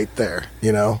right there,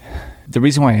 you know? The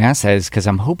reason why I asked that is because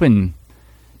I'm hoping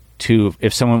to,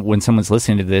 when someone's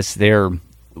listening to this, they're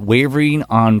wavering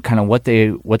on kind of what they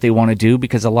want to do,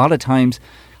 because a lot of times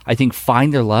I think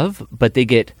find their love, but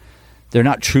they're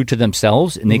not true to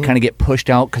themselves, and they kind of get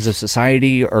pushed out because of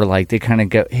society, or like they kind of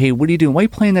go, hey, what are you doing? Why are you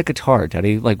playing that guitar,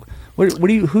 Daddy? Like, who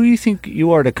do you think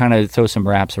you are to kind of throw some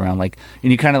raps around? Like,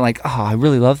 and you kind of like, oh, I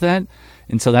really love that.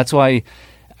 And so that's why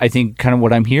I think kind of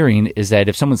what I'm hearing is that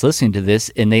if someone's listening to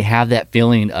this and they have that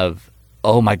feeling of,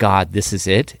 oh my God, this is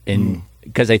it. And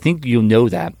because I think you'll know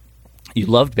that you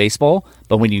loved baseball,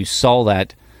 but when you saw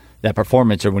that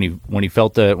performance, or when you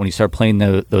started playing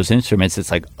those instruments, it's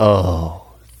like, oh,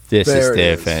 this is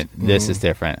different. This is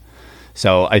different.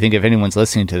 So I think if anyone's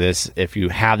listening to this, if you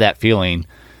have that feeling,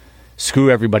 screw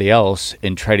everybody else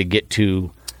and try to get to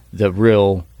the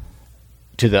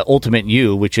ultimate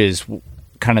you, which is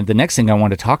kind of the next thing I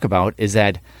want to talk about. Is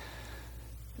that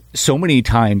so many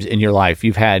times in your life,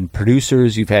 you've had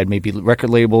producers, you've had maybe record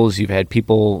labels, you've had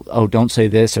people, oh, don't say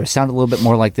this, or sound a little bit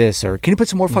more like this, or can you put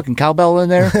some more fucking cowbell in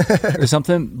there or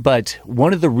something? But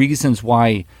one of the reasons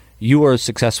why you are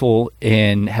successful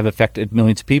and have affected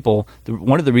millions of people,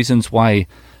 one of the reasons why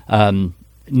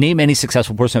name any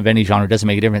successful person of any genre, doesn't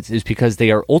make a difference, is because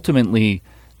they are ultimately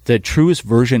the truest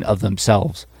version of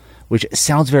themselves, which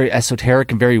sounds very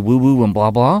esoteric and very woo-woo and blah,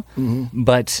 blah.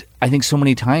 But I think so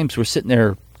many times we're sitting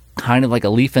there kind of like a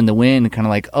leaf in the wind, kind of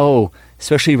like, oh,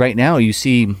 especially right now, you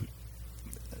see,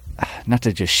 not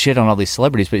to just shit on all these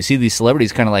celebrities, but you see these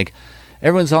celebrities kind of like,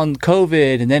 everyone's on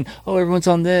COVID, and then, oh, everyone's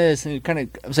on this, and I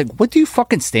was like, what do you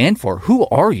fucking stand for? Who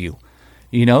are you?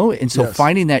 You know? And so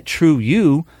finding that true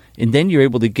you, and then you're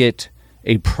able to get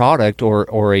a product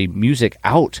or a music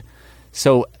out.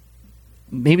 So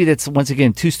maybe that's, once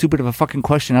again, too stupid of a fucking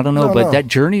question, I don't know, but that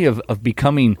journey of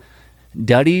becoming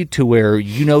Duddy to where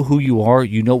you know who you are,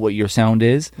 you know what your sound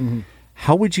is.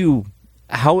 How have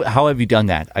you done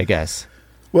that, I guess?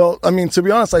 Well, I mean, to be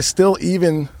honest, I still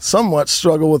even somewhat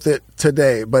struggle with it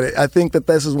today, but I think that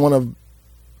this is one of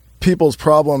people's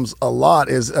problems a lot,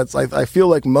 is I feel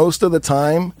like most of the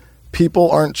time people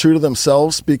aren't true to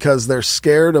themselves because they're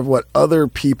scared of what other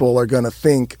people are going to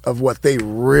think of what they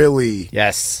really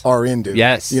are into.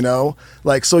 Yes. You know,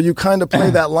 like, so you kind of play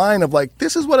that line of like,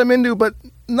 this is what I'm into, but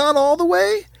not all the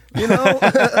way, you know.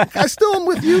 I still am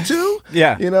with you too.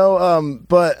 Yeah. You know,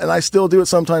 and I still do it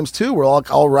sometimes too, where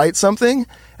I'll write something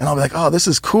and I'll be like, oh, this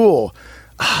is cool.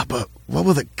 But what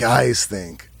will the guys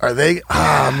think? Are they,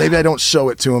 maybe I don't show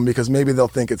it to them because maybe they'll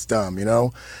think it's dumb, you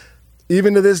know?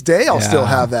 Even to this day, I'll still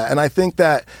have that. And I think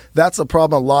that that's a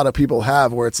problem a lot of people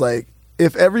have, where it's like,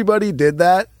 if everybody did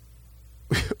that,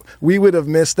 we would have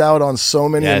missed out on so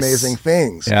many amazing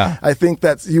things. Yeah. I think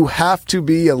that you have to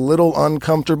be a little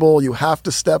uncomfortable. You have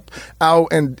to step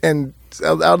out and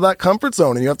out of that comfort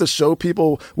zone, and you have to show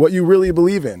people what you really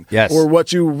believe in or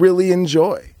what you really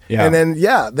enjoy. Yeah. And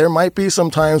then, there might be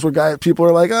some times where people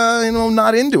are like,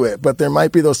 not into it. But there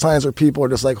might be those times where people are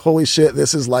just like, holy shit,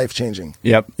 this is life-changing.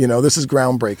 Yep. This is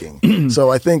groundbreaking.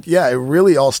 So I think, it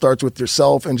really all starts with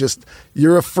yourself, and just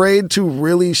you're afraid to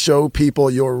really show people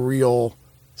your real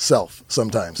self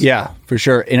sometimes. Yeah, for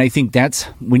sure. And I think that's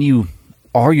when you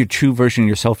are your true version of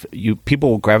yourself, people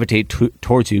will gravitate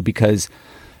towards you, because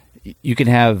you can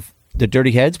have the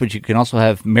Dirty Heads, but you can also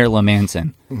have Marilyn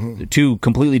Manson. Mm-hmm. Two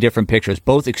completely different pictures,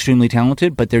 both extremely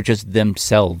talented, but they're just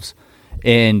themselves.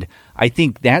 And I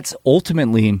think that's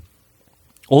ultimately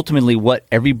what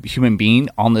every human being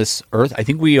on this earth, I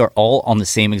think we are all on the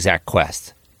same exact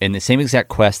quest. And the same exact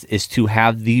quest is to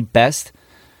have the best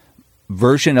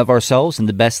version of ourselves and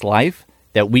the best life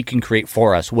that we can create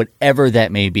for us, whatever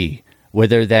that may be.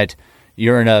 Whether that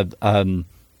you're in a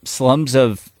slums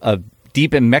of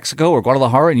deep in Mexico or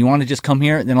Guadalajara, and you want to just come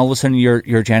here, and then all of a sudden you're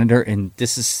a janitor, and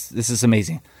this is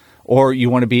amazing. Or you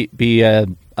want to be a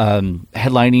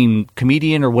headlining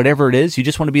comedian or whatever it is. You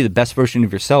just want to be the best version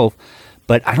of yourself.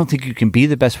 But I don't think you can be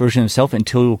the best version of yourself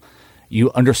until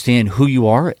you understand who you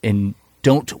are and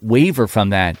don't waver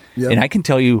from that. Yep. And I can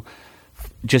tell you,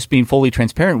 just being fully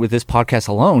transparent with this podcast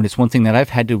alone, it's one thing that I've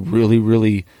had to really,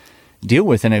 really deal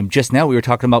with. And I'm just now, we were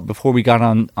talking about before we got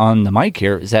on the mic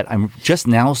here, is that I'm just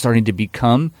now starting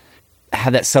to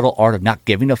have that subtle art of not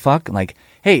giving a fuck. Like,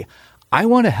 hey, I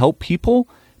want to help people,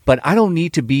 but I don't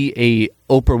need to be a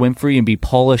Oprah Winfrey and be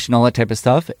polished and all that type of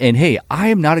stuff. And hey, I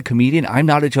am not a comedian. I'm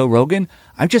not a Joe Rogan.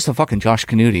 I'm just a fucking Josh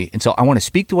Canuti. And so I want to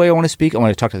speak the way I want to speak. I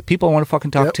want to talk to the people I want to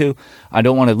fucking talk to. I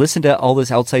don't want to listen to all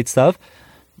this outside stuff.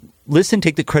 Listen,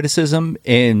 take the criticism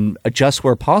and adjust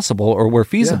where possible or where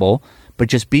feasible. But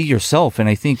just be yourself. And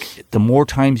I think the more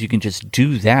times you can just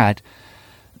do that,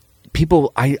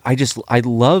 people, I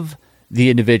love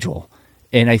the individual.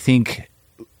 And I think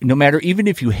no matter, even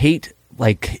if you hate,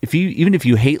 like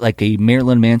a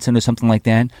Marilyn Manson or something like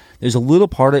that, there's a little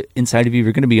part inside of you, if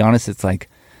you're going to be honest, it's like,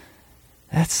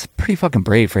 that's pretty fucking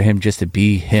brave for him just to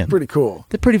be him. Pretty cool.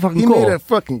 They're pretty fucking cool. He made a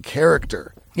fucking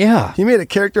character. Yeah. He made a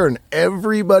character, and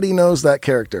everybody knows that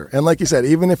character. And like you said,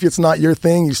 even if it's not your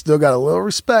thing, you still got a little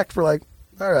respect for, like,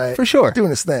 all right, for sure, doing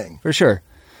his thing. For sure.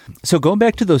 So going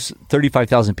back to those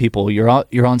 35,000 people, you're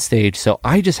on stage. So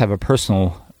I just have a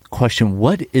personal question.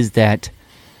 What is that?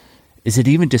 Is it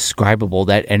even describable,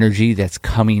 that energy that's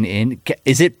coming in?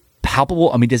 Is it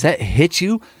palpable? I mean, does that hit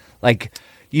you? Like,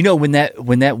 when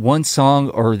that one song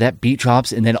or that beat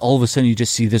drops, and then all of a sudden you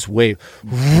just see this wave.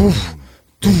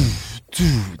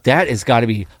 That has got to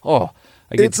be,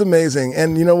 it's amazing.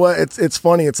 And you know what? It's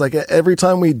funny. It's like every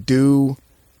time we do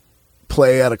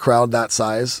play at a crowd that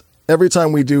size, every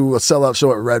time we do a sellout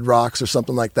show at Red Rocks or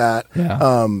something like that,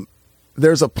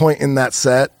 there's a point in that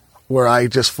set where I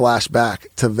just flash back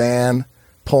to Van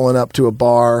pulling up to a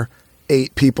bar,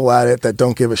 8 people at it that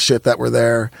don't give a shit that we're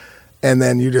there. And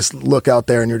then you just look out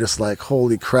there and you're just like,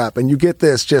 holy crap. And you get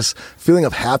this just feeling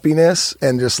of happiness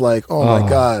and just like, oh my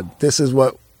God, this is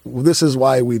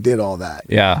why we did all that.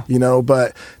 Yeah.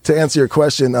 But to answer your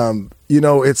question,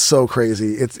 it's so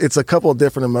crazy. It's a couple of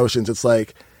different emotions. It's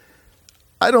like,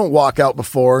 I don't walk out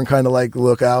before and kind of like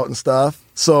look out and stuff.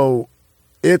 So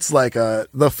it's like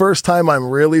the first time I'm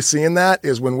really seeing that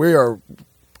is when we are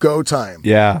go time.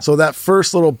 Yeah. So that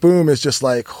first little boom is just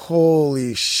like,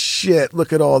 holy shit,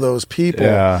 look at all those people.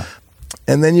 Yeah.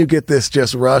 And then you get this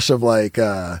just rush of like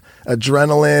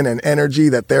adrenaline and energy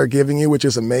that they're giving you, which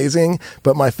is amazing.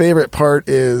 But my favorite part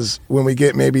is when we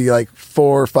get maybe like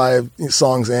 4 or 5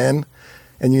 songs in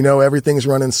and everything's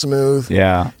running smooth.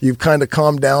 Yeah. You've kind of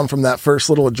calmed down from that first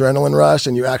little adrenaline rush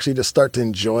and you actually just start to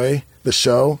enjoy the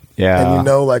show. Yeah. And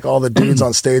like all the dudes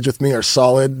on stage with me are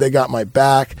solid. They got my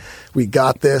back. We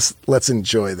got this. Let's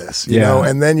enjoy this. You know?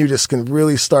 And then you just can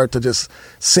really start to just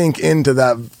sink into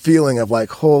that feeling of like,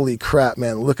 holy crap,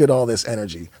 man, look at all this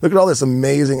energy. Look at all this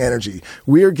amazing energy.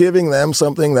 We are giving them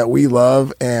something that we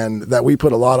love and that we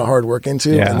put a lot of hard work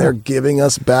into, and they're giving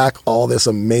us back all this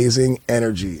amazing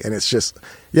energy. And it's just,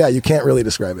 you can't really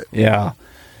describe it. Yeah.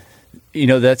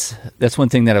 That's one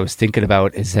thing that I was thinking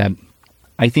about is that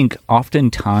I think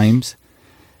oftentimes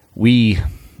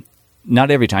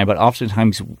not every time, but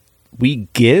oftentimes we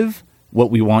give what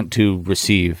we want to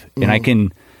receive. Mm-hmm. And I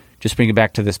can just bring it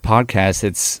back to this podcast.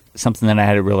 It's something that I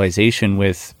had a realization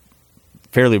with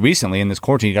fairly recently in this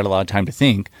quarantine. You got a lot of time to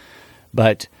think,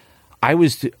 but I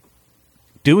was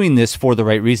doing this for the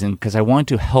right reason because I want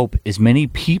to help as many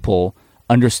people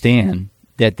understand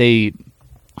that they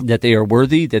are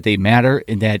worthy, that they matter,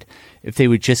 and that if they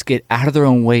would just get out of their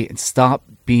own way and stop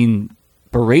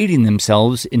berating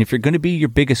themselves. And if you're going to be your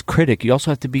biggest critic, you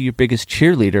also have to be your biggest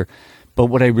cheerleader. But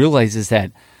what I realize is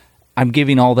that I'm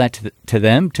giving all that to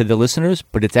them, to the listeners,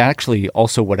 but it's actually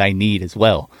also what I need as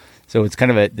well. So it's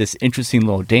kind of this interesting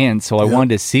little dance. So I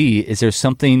wanted to see, is there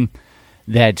something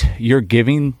that you're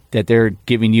giving that they're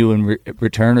giving you in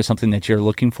return, or something that you're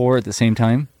looking for at the same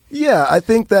time? Yeah, I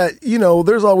think that,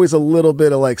 there's always a little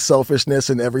bit of like selfishness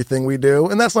in everything we do.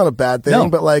 And that's not a bad thing,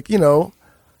 but like, I'm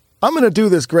going to do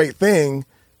this great thing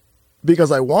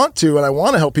because I want to, and I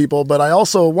want to help people, but I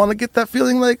also want to get that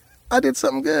feeling like I did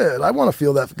something good. I want to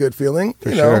feel that good feeling,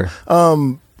 For sure.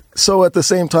 So at the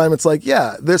same time, it's like,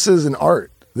 yeah, this is an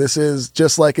art. This is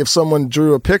just like if someone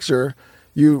drew a picture,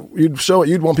 you'd show it,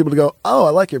 you'd want people to go, oh,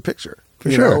 I like your picture. For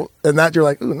sure. And that you're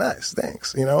like, ooh, nice,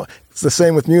 thanks. It's the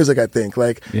same with music, I think.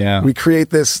 Like, we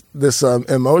create this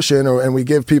emotion, and we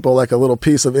give people like a little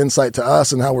piece of insight to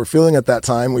us and how we're feeling at that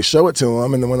time. We show it to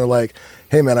them, and then when they're like,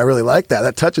 hey, man, I really like that.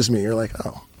 That touches me. You're like,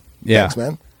 oh, thanks,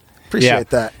 man. Appreciate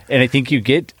that. And I think you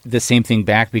get the same thing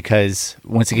back because,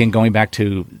 once again, going back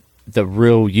to the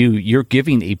real you, you're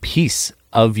giving a piece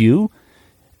of you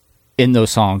in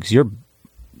those songs.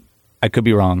 I could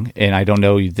be wrong, and I don't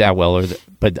know you that well,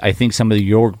 but I think some of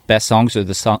your best songs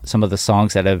are some of the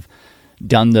songs that have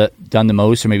done the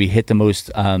most, or maybe hit the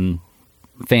most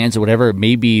fans or whatever.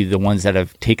 Maybe the ones that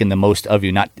have taken the most of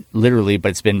you, not literally, but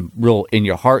it's been real in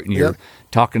your heart, and you're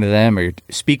talking to them or you're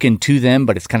speaking to them,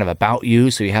 but it's kind of about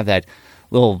you. So you have that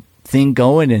little thing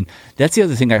going, and that's the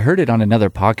other thing. I heard it on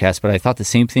another podcast, but I thought the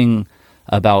same thing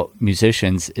about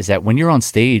musicians is that when you're on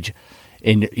stage,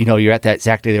 and you're at that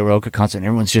Zach De La Rocha concert and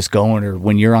everyone's just going, or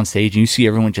when you're on stage and you see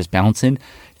everyone just bouncing,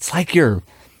 it's like you're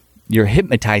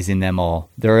hypnotizing them all.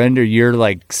 They're under your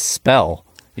like spell,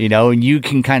 and you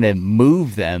can kind of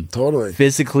move them totally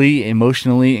physically,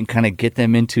 emotionally, and kind of get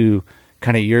them into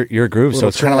kind of your groove. So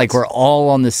it's kind of like we're all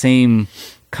on the same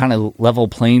kind of level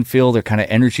playing field, or kind of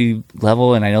energy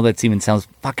level. And I know that even sounds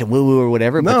fucking woo woo or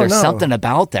whatever, but there's something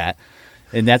about that.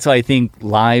 And that's why I think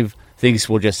live things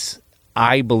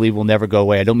I believe will never go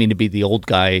away. I don't mean to be the old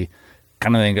guy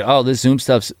kind of thing. Oh, this Zoom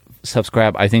stuff's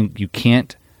crap. I think you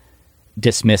can't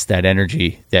dismiss that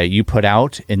energy that you put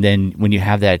out. And then when you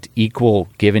have that equal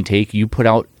give and take, you put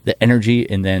out the energy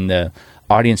and then the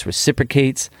audience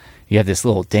reciprocates. You have this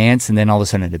little dance, and then all of a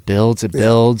sudden it builds,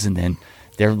 and then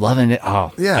they're loving it.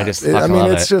 Oh, yeah. I just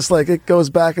love it's just like, it goes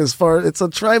back as far, it's a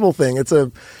tribal thing. It's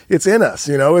in us,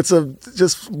 it's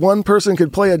just one person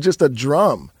could play just a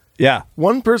drum. Yeah.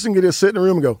 One person could just sit in a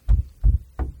room and go,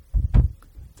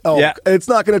 it's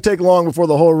not going to take long before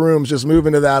the whole room's just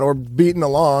moving to that or beating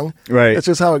along. Right. It's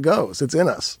just how it goes. It's in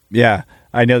us. Yeah.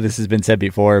 I know this has been said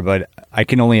before, but I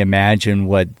can only imagine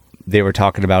what they were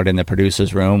talking about in the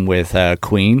producer's room with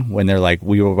Queen when they're like,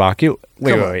 "We will rock you."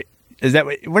 Wait. Is that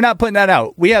we're not putting that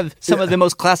out? We have some of the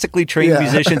most classically trained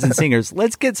musicians and singers.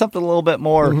 Let's get something a little bit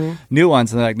more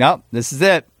nuanced. And they're like, "Nope, this is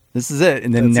it. This is it."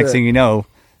 And then next thing you know,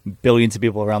 billions of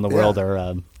people around the world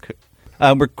are.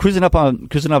 We're cruising up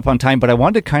on time, but I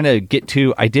wanted to kind of get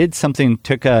to. I did something,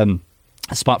 took a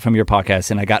spot from your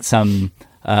podcast, and I got some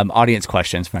audience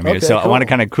questions from you. So cool. I want to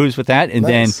kind of cruise with that, and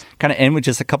then kind of end with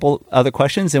just a couple other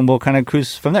questions, and we'll kind of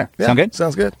cruise from there. Yeah, sound good?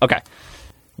 Sounds good. Okay.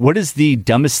 What is the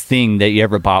dumbest thing that you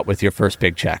ever bought with your first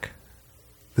big check?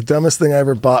 The dumbest thing I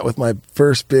ever bought with my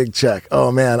first big check.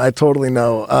 Oh man, I totally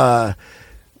know.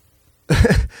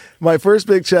 My first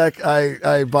big check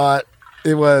I bought,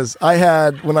 when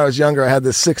I was younger, I had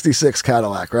this 66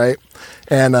 Cadillac, right?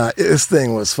 And this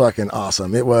thing was fucking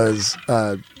awesome. It was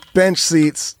bench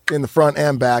seats in the front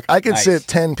and back. I could sit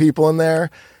 10 people in there,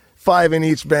 5 in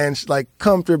each bench, like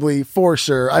comfortably for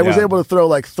sure. I was able to throw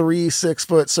like 3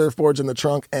 6-foot surfboards in the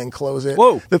trunk and close it.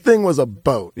 Whoa. The thing was a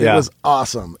boat. It was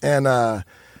awesome. And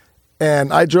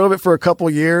I drove it for a couple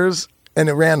years, and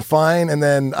it ran fine. And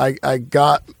then I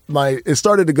got it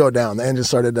started to go down. The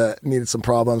engine needed some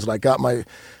problems, and I got my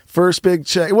first big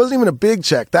check. It wasn't even a big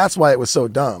check. That's why it was so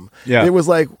dumb. Yeah. It was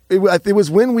like, it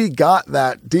was when we got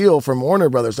that deal from Warner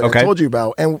Brothers that I told you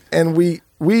about. And we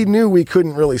knew we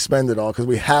couldn't really spend it all because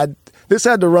this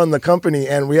had to run the company,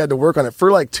 and we had to work on it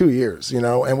for like 2 years,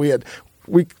 and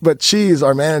but Cheese,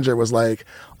 our manager, was like,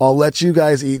 I'll let you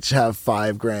guys each have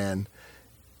 $5,000.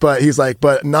 But he's like,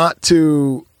 but not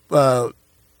to,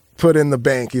 put in the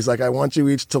bank. He's like, I want you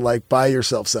each to like buy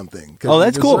yourself something. Oh,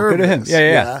 that's cool. Good to him.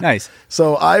 Yeah. Nice.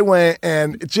 So I went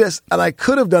and I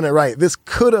could have done it right. This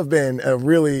could have been a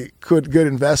really good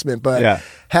investment, but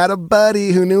had a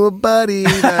buddy who knew a buddy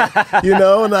that,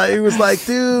 and he was like,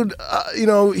 dude,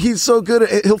 he's so good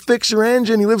at it. He'll fix your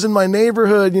engine. He lives in my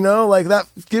neighborhood, like that,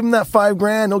 give him that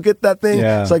 $5,000. He'll get that thing.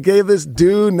 Yeah. So I gave this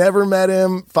dude, never met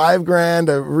him, $5,000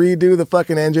 to redo the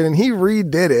fucking engine, and he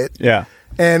redid it. Yeah.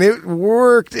 And it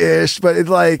worked-ish, but it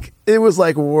it was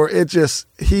like war.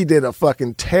 He did a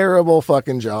fucking terrible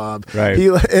fucking job. Right.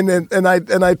 And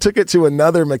I took it to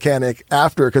another mechanic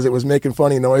after because it was making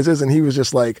funny noises, and he was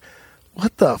just like,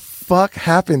 what the fuck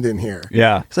happened in here?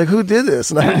 Yeah. It's like, who did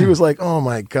this? And he was like, oh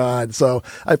my God. So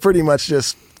I pretty much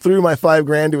just threw my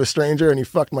 $5,000 to a stranger, and he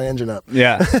fucked my engine up.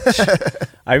 Yeah.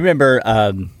 I remember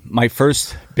my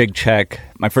first big check,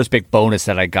 my first big bonus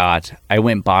that I got, I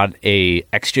went and bought a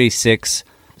XJ6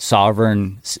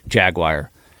 Sovereign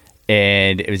Jaguar.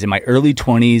 And it was in my early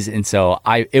 20s. And so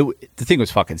the thing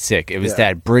was fucking sick. It was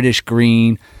that British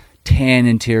green, tan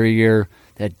interior,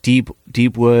 that deep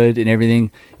wood and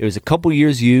everything. It was a couple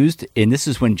years used, and this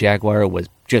is when Jaguar was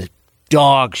just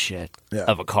dog shit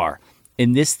of a car.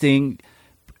 And this thing,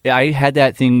 I had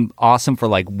that thing awesome for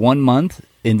like 1 month,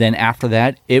 and then after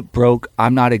that, it broke,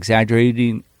 I'm not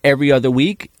exaggerating, every other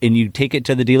week, and you take it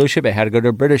to the dealership. It had to go to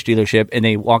a British dealership, and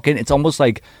they walk in. It's almost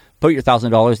like, put your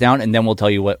 $1,000 down, and then we'll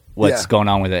tell you what's going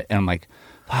on with it. And I'm like,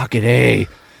 fuck it, hey.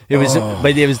 It was,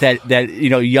 but it was that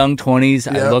young 20s.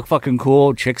 Yep. I look fucking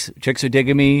cool. Chicks are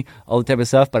digging me, all the type of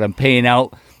stuff. But I'm paying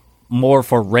out more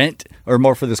for rent or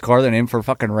more for this car than I am for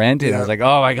fucking rent. And I was like,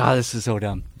 oh my God, this is so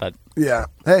dumb. But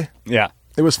hey,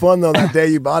 it was fun though that day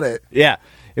you bought it. Yeah,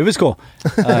 it was cool.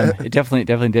 It definitely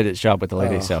did its job with the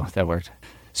lady, so that worked.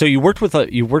 So you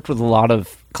collaborated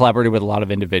with a lot of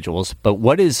individuals. But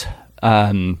what is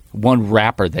one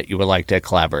rapper that you would like to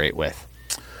collaborate with?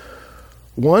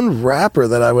 One rapper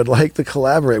that I would like to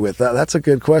collaborate with. That's a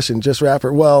good question. Just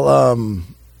rapper. Well,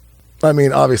 I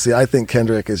mean, obviously, I think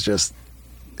Kendrick is just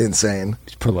insane.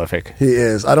 He's prolific. He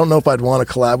is. I don't know if I'd want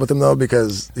to collab with him, though,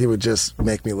 because he would just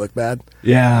make me look bad.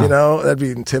 Yeah. That'd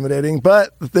be intimidating.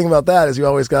 But the thing about that is you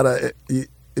always got to...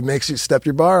 It makes you step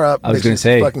your bar up. I was going to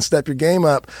say. Fucking step your game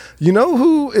up. You know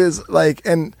who is like...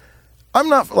 and I'm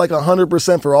not like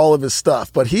 100% for all of his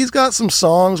stuff, but he's got some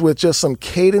songs with just some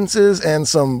cadences and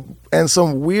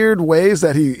some weird ways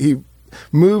that he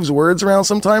moves words around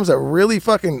sometimes that really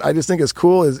fucking I just think is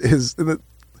cool. Is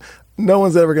no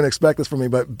one's ever gonna expect this from me,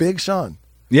 but Big Sean.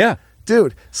 Yeah.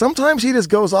 Dude, sometimes he just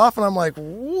goes off and I'm like,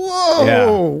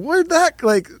 whoa, where'd that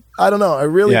like I don't know. I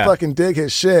really fucking dig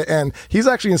his shit, and he's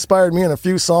actually inspired me in a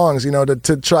few songs,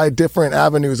 to try different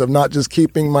avenues of not just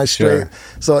keeping my straight. Sure.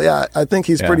 So yeah, I think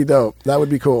he's pretty dope. That would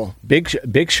be cool.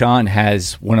 Big Sean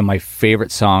has one of my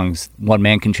favorite songs, "One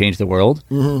Man Can Change the World,"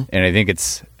 and I think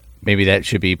it's maybe that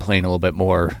should be playing a little bit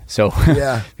more. So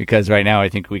because right now I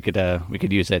think we could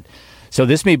use it. So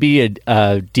this may be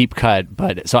a deep cut,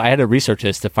 but so I had to research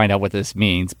this to find out what this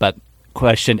means. But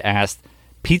question asked: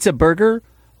 pizza burger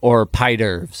or pie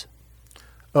d'oeuvres?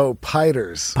 Oh,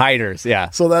 Piters. Piters, yeah.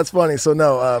 So that's funny. So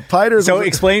no, Piters. So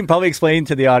explain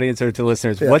to the audience or to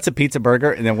listeners what's a pizza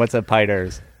burger and then what's a pie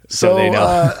d'oeuvres. So they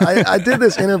know. I did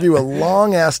this interview a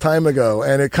long ass time ago,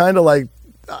 and it kind of like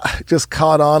just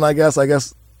caught on. I guess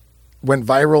went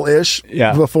viral ish.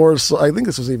 Yeah. Before, I think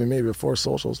this was even maybe before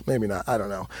socials. Maybe not. I don't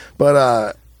know.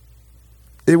 But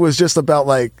it was just about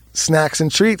like snacks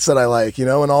and treats that I like, and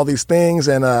all these things.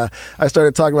 And I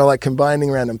started talking about like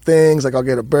combining random things. Like I'll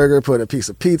get a burger, put a piece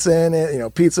of pizza in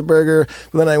it, pizza burger.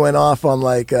 But then I went off on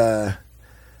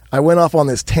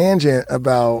this tangent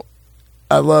about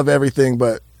I love everything,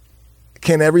 but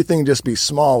can everything just be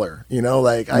smaller?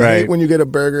 Like I hate when you get a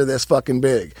burger this fucking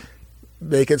big.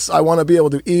 I want to be able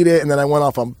to eat it. And then I went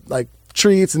off on like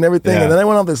treats and everything, and then I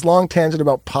went on this long tangent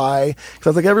about pie because I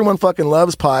was like, everyone fucking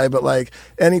loves pie, but like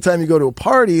anytime you go to a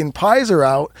party and pies are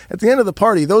out, at the end of the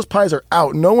party those pies are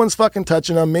out, no one's fucking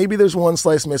touching them. Maybe there's one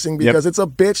slice missing because it's a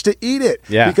bitch to eat it,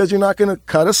 because you're not going to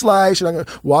cut a slice, you're not going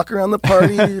to walk around the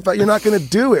party, you're not going to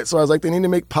do it. So I was like, they need to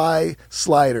make pie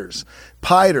sliders.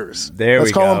 Piters.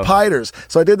 Let's call them Piters.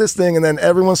 So I did this thing, and then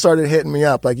everyone started hitting me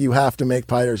up like, you have to make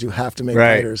Piters. You have to make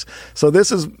Piters. So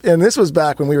this was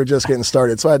back when we were just getting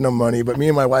started. So I had no money, but me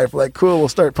and my wife were like, cool, we'll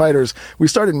start Piters. We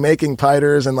started making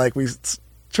Piters, and like we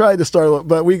tried to start,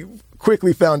 but we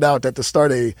quickly found out that to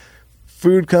start a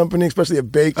food company, especially a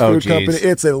baked food company,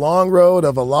 it's a long road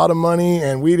of a lot of money,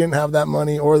 and we didn't have that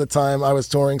money or the time. I was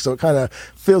touring, so it kind of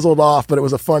fizzled off, but it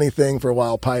was a funny thing for a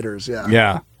while. Piters,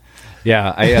 Yeah,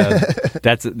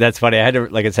 that's funny. I had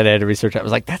to research. I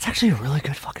was like, that's actually a really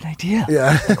good fucking idea.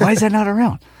 Yeah. Like, why is that not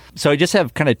around? So I just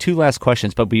have kind of two last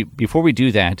questions, but before we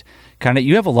do that,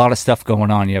 you have a lot of stuff going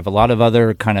on. You have a lot of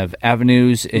other kind of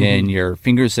avenues and your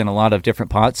fingers in a lot of different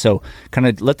pots. So kind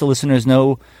of let the listeners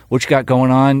know what you got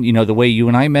going on. The way you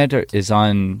and I met is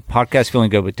on podcast Feeling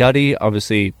Good with Duddy.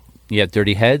 Obviously, you have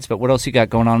Dirty Heads, but what else you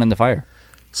got going on in the fire?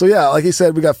 So yeah, like he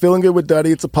said, we got Feeling Good with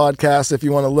Duddy. It's a podcast. If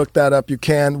you want to look that up, you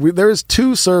can. There's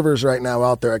 2 servers right now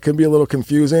out there. It can be a little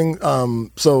confusing.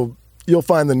 So you'll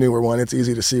find the newer one. It's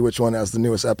easy to see which one has the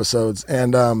newest episodes.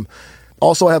 And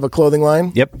also, I have a clothing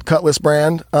line. Yep. Cutlass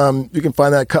Brand. You can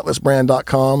find that at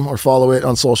cutlassbrand.com or follow it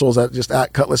on socials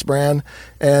at Cutlass Brand.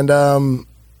 And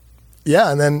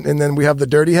yeah, and then we have the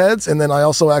Dirty Heads, and then I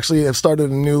also actually have started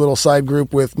a new little side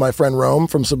group with my friend Rome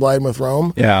from Sublime with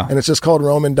Rome. Yeah. And it's just called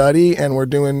Rome and Duddy, and we're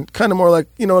doing kind of more like,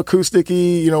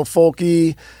 acoustic-y,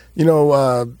 folky,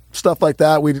 stuff like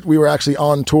that. We were actually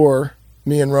on tour,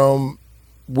 me and Rome,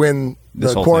 when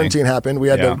the quarantine happened. We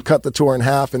had to cut the tour in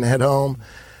half and head home.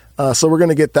 So we're going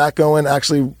to get that going.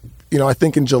 Actually, I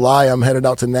think in July I'm headed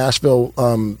out to Nashville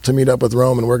to meet up with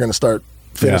Rome, and we're going to start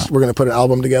We're going to put an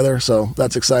album together, so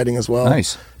that's exciting as well.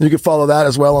 Nice. You can follow that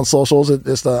as well on socials.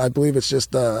 I believe it's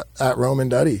just at Rome and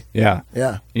Duddy. Yeah.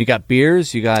 Yeah. You got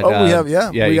beers. You got. We have.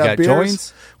 Yeah. Yeah. We you got got beers.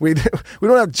 joints. We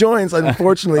don't have joints,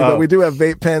 unfortunately, but we do have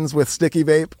vape pens with sticky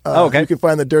vape. Okay. You can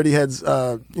find the Dirty Heads,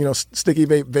 sticky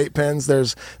vape pens.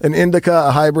 There's an indica,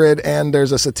 a hybrid, and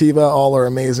there's a sativa. All are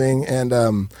amazing. And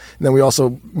then we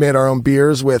also made our own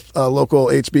beers with a local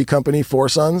HB company, Four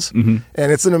Sons, and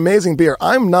it's an amazing beer.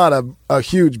 I'm not a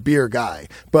huge beer guy,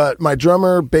 but my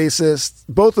drummer, bassist,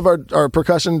 both of our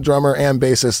percussion drummer and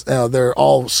bassist, they're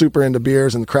all super into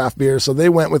beers and craft beers. So they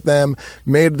went with them,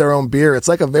 made their own beer. It's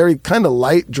like a very kind of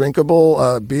light,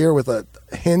 drinkable beer with a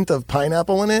hint of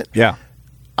pineapple in it. Yeah.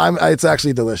 It's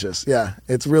actually delicious. Yeah,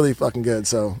 it's really fucking good.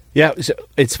 So yeah, so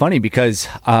it's funny because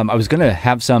I was gonna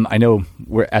have some. I know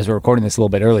we're recording this a little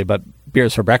bit early, but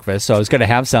beers for breakfast. So I was gonna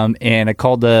have some, and I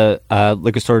called the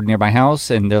liquor store near my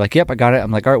house, and they're like, "Yep, I got it." I'm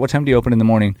like, "All right, what time do you open in the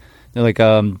morning?" They're like,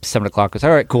 7 o'clock. I was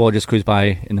all right, cool. I'll just cruise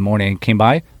by in the morning. Came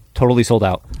by, totally sold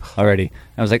out already.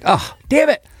 I was like, "Oh, damn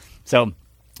it!" So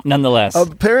nonetheless,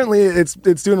 apparently it's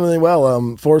doing really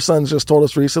well. Four Sons just told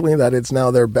us recently that it's now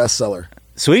their best seller.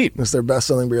 Sweet. It's their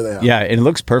best-selling beer they have. Yeah, and it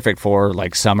looks perfect for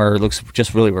like summer. It looks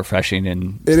just really refreshing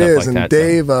and it stuff is. like and that.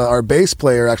 Dave, our bass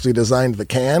player, actually designed the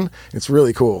can. It's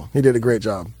really cool. He did a great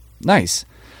job. Nice.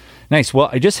 Well,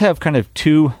 I just have kind of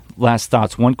two last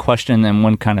thoughts. One question and then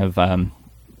one kind of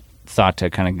thought to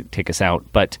kind of take us out.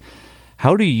 But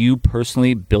how do you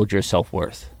personally build your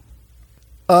self-worth?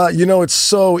 It's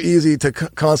so easy to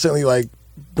constantly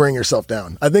bring yourself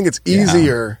down. I think it's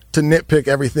easier to nitpick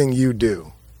everything you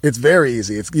do. It's very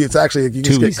easy. It's actually, you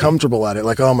just get comfortable at it.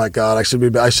 Like, oh my God, I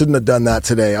shouldn't have done that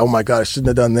today. Oh my God, I shouldn't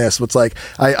have done this. It's like,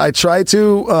 I try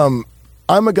to,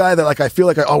 I'm a guy that I feel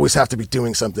like I always have to be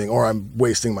doing something or I'm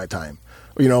wasting my time,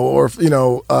 I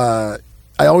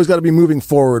always got to be moving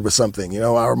forward with something,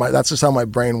 that's just how my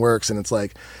brain works. And it's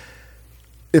like,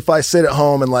 if I sit at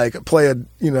home and play a,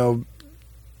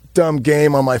 dumb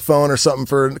game on my phone or something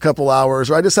for a couple hours,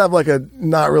 or I just have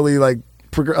not really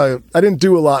I didn't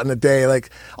do a lot in a day.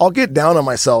 I'll get down on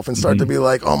myself and start to be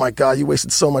like, oh my God, you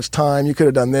wasted so much time. You could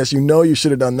have done this. You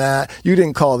should have done that. You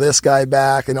didn't call this guy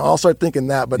back. And I'll start thinking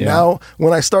that. But now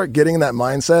when I start getting in that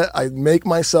mindset, I make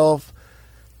myself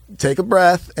take a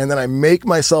breath and then I make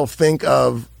myself think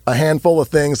of a handful of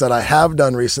things that I have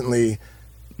done recently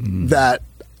that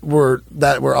were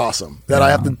awesome. That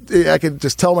I could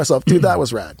just tell myself, dude, that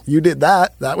was rad. You did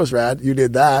that. That was rad. You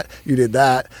did that. You did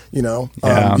that.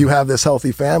 You have this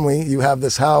healthy family. You have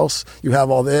this house. You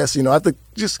have all this. I have to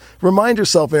just remind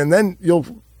yourself, and then you'll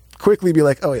quickly be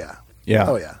like, oh yeah.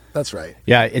 Oh yeah. That's right.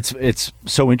 Yeah. It's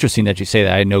so interesting that you say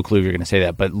that. I had no clue you were going to say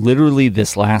that, but literally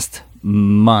this last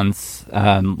month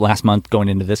going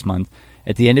into this month,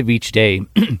 at the end of each day,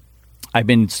 I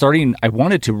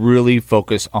wanted to really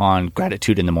focus on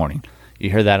gratitude in the morning. You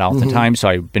hear that all the time. So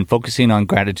I've been focusing on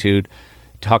gratitude,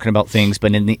 talking about things,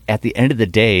 but at the end of the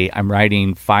day, I'm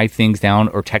writing 5 things down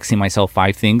or texting myself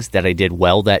 5 things that I did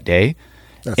well that day.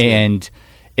 That's and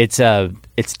good.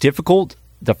 It's difficult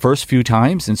the first few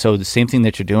times. And so the same thing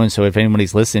that you're doing. So if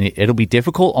anybody's listening, it'll be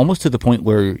difficult almost to the point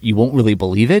where you won't really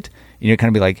believe it. And you're kind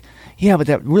of be like, yeah, but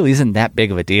that really isn't that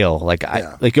big of a deal.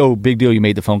 Oh, big deal, you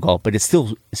made the phone call, but it's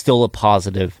still a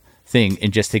positive thing.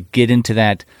 And just to get into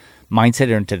that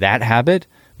mindset or into that habit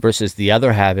versus the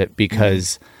other habit,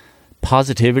 because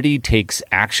positivity takes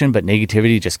action, but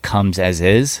negativity just comes as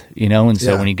is, And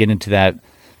so when you get into that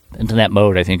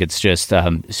mode, I think it's just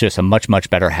a much, much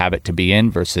better habit to be in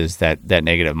versus that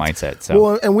negative mindset. So,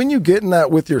 well, and when you get in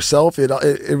that with yourself, it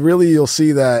really, you'll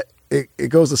see that it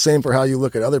goes the same for how you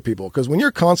look at other people. Because when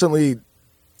you're constantly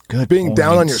being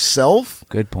down on yourself,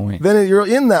 good point, then you're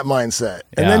in that mindset,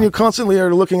 and then you constantly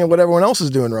are looking at what everyone else is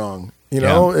doing wrong.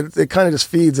 It kind of just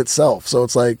feeds itself. So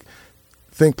it's like,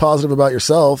 think positive about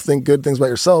yourself, think good things about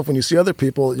yourself. When you see other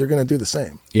people, you're going to do the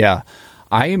same. Yeah,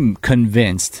 I am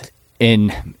convinced.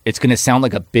 And it's going to sound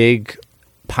like a big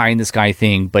pie in the sky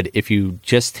thing, but if you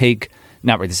just take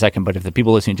not right this second, but if the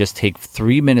people listening just take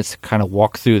 3 minutes to kind of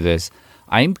walk through this,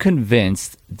 I'm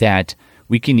convinced that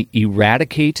we can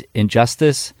eradicate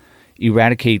injustice,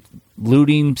 eradicate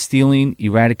looting, stealing,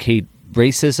 eradicate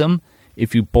racism.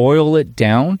 If you boil it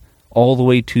down all the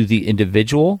way to the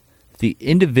individual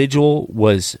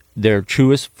was their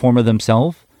truest form of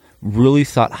themselves, really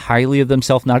thought highly of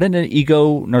themselves, not in an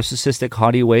ego, narcissistic,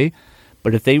 haughty way,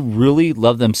 but if they really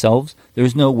love themselves,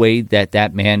 there's no way that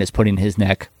that man is putting his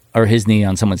neck or his knee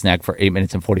on someone's neck for 8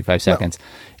 minutes and 45 seconds.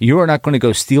 No. You are not going to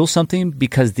go steal something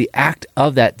because the act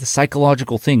of that, the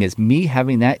psychological thing is me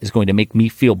having that is going to make me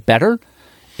feel better.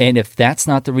 And if that's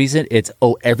not the reason, it's,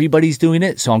 everybody's doing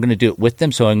it, so I'm going to do it with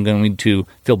them, so I'm going to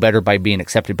feel better by being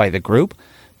accepted by the group.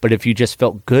 But if you just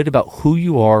felt good about who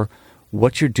you are,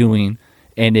 what you're doing,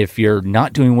 and if you're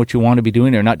not doing what you want to be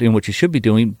doing or not doing what you should be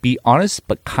doing, be honest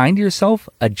but kind to yourself,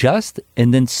 adjust,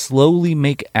 and then slowly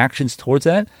make actions towards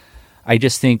that. I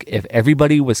just think if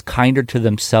everybody was kinder to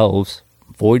themselves,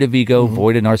 void of ego,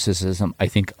 void of narcissism, I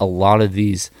think a lot of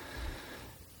these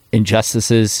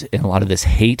injustices and a lot of this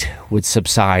hate would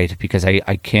subside, because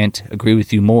I can't agree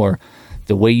with you more.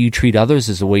 The way you treat others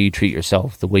is the way you treat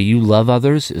yourself. The way you love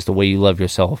others is the way you love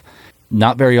yourself.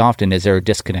 Not very often is there a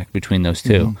disconnect between those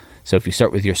two. So if you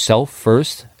start with yourself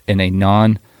first in a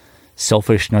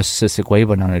non-selfish, narcissistic way,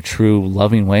 but in a true,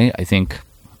 loving way, I think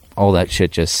all that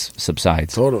shit just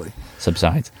subsides. Totally.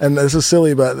 Subsides. And this is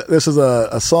silly, but this is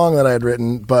a song that I had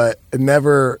written, but it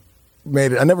never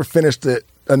made it. I never finished it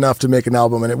enough to make an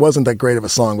album, and it wasn't that great of a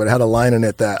song, but it had a line in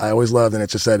it that I always loved, and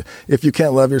it just said, "If you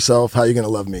can't love yourself, how are you going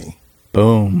to love me?"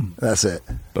 Boom. That's it.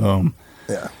 Boom.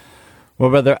 Yeah. Well,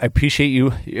 brother, I appreciate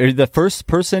you. You're the first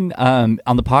person on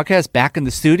the podcast back in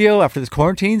the studio after this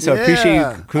quarantine, so I appreciate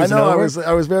you cruising over.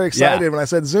 I was very excited when I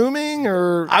said Zooming,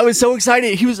 or I was so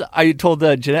excited. I told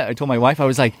Jeanette, I told my wife, I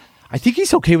was like, I think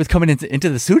he's okay with coming into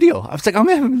the studio. I was like, I'm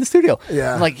going to have him in the studio.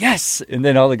 Yeah. I'm like, yes. And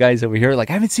then all the guys over here are like,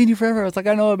 I haven't seen you forever. I was like,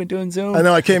 I know, I've been doing Zoom. I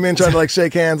know, I came in trying to like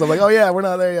shake hands. I'm like, oh yeah, we're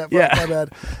not there yet. My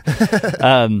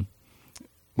bad.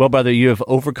 Well, brother, you have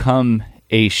overcome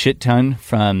a shit ton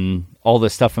from all the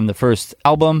stuff from the first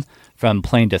album, from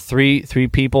playing to three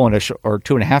people or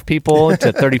 2.5 people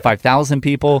to 35,000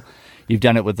 people. You've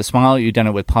done it with a smile. You've done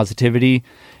it with positivity.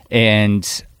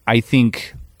 And I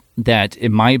think that,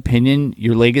 in my opinion,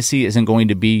 your legacy isn't going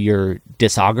to be your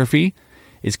discography.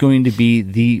 It's going to be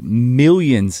the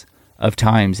millions of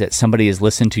times that somebody has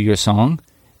listened to your song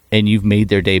and you've made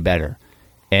their day better.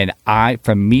 And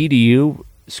from me to you,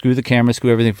 screw the camera,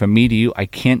 screw everything, from me to you, I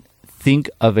can't think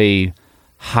of a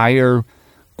higher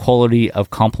quality of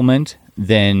compliment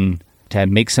than to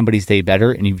make somebody's day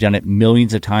better. And you've done it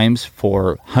millions of times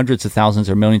for hundreds of thousands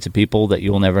or millions of people that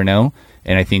you'll never know.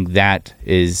 And I think that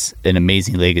is an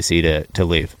amazing legacy to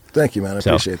leave. Thank you, man. I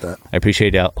appreciate that. I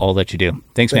appreciate all that you do.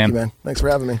 Thanks, man. Thank you, man. Thanks for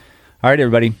having me. All right,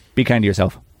 everybody. Be kind to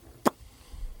yourself.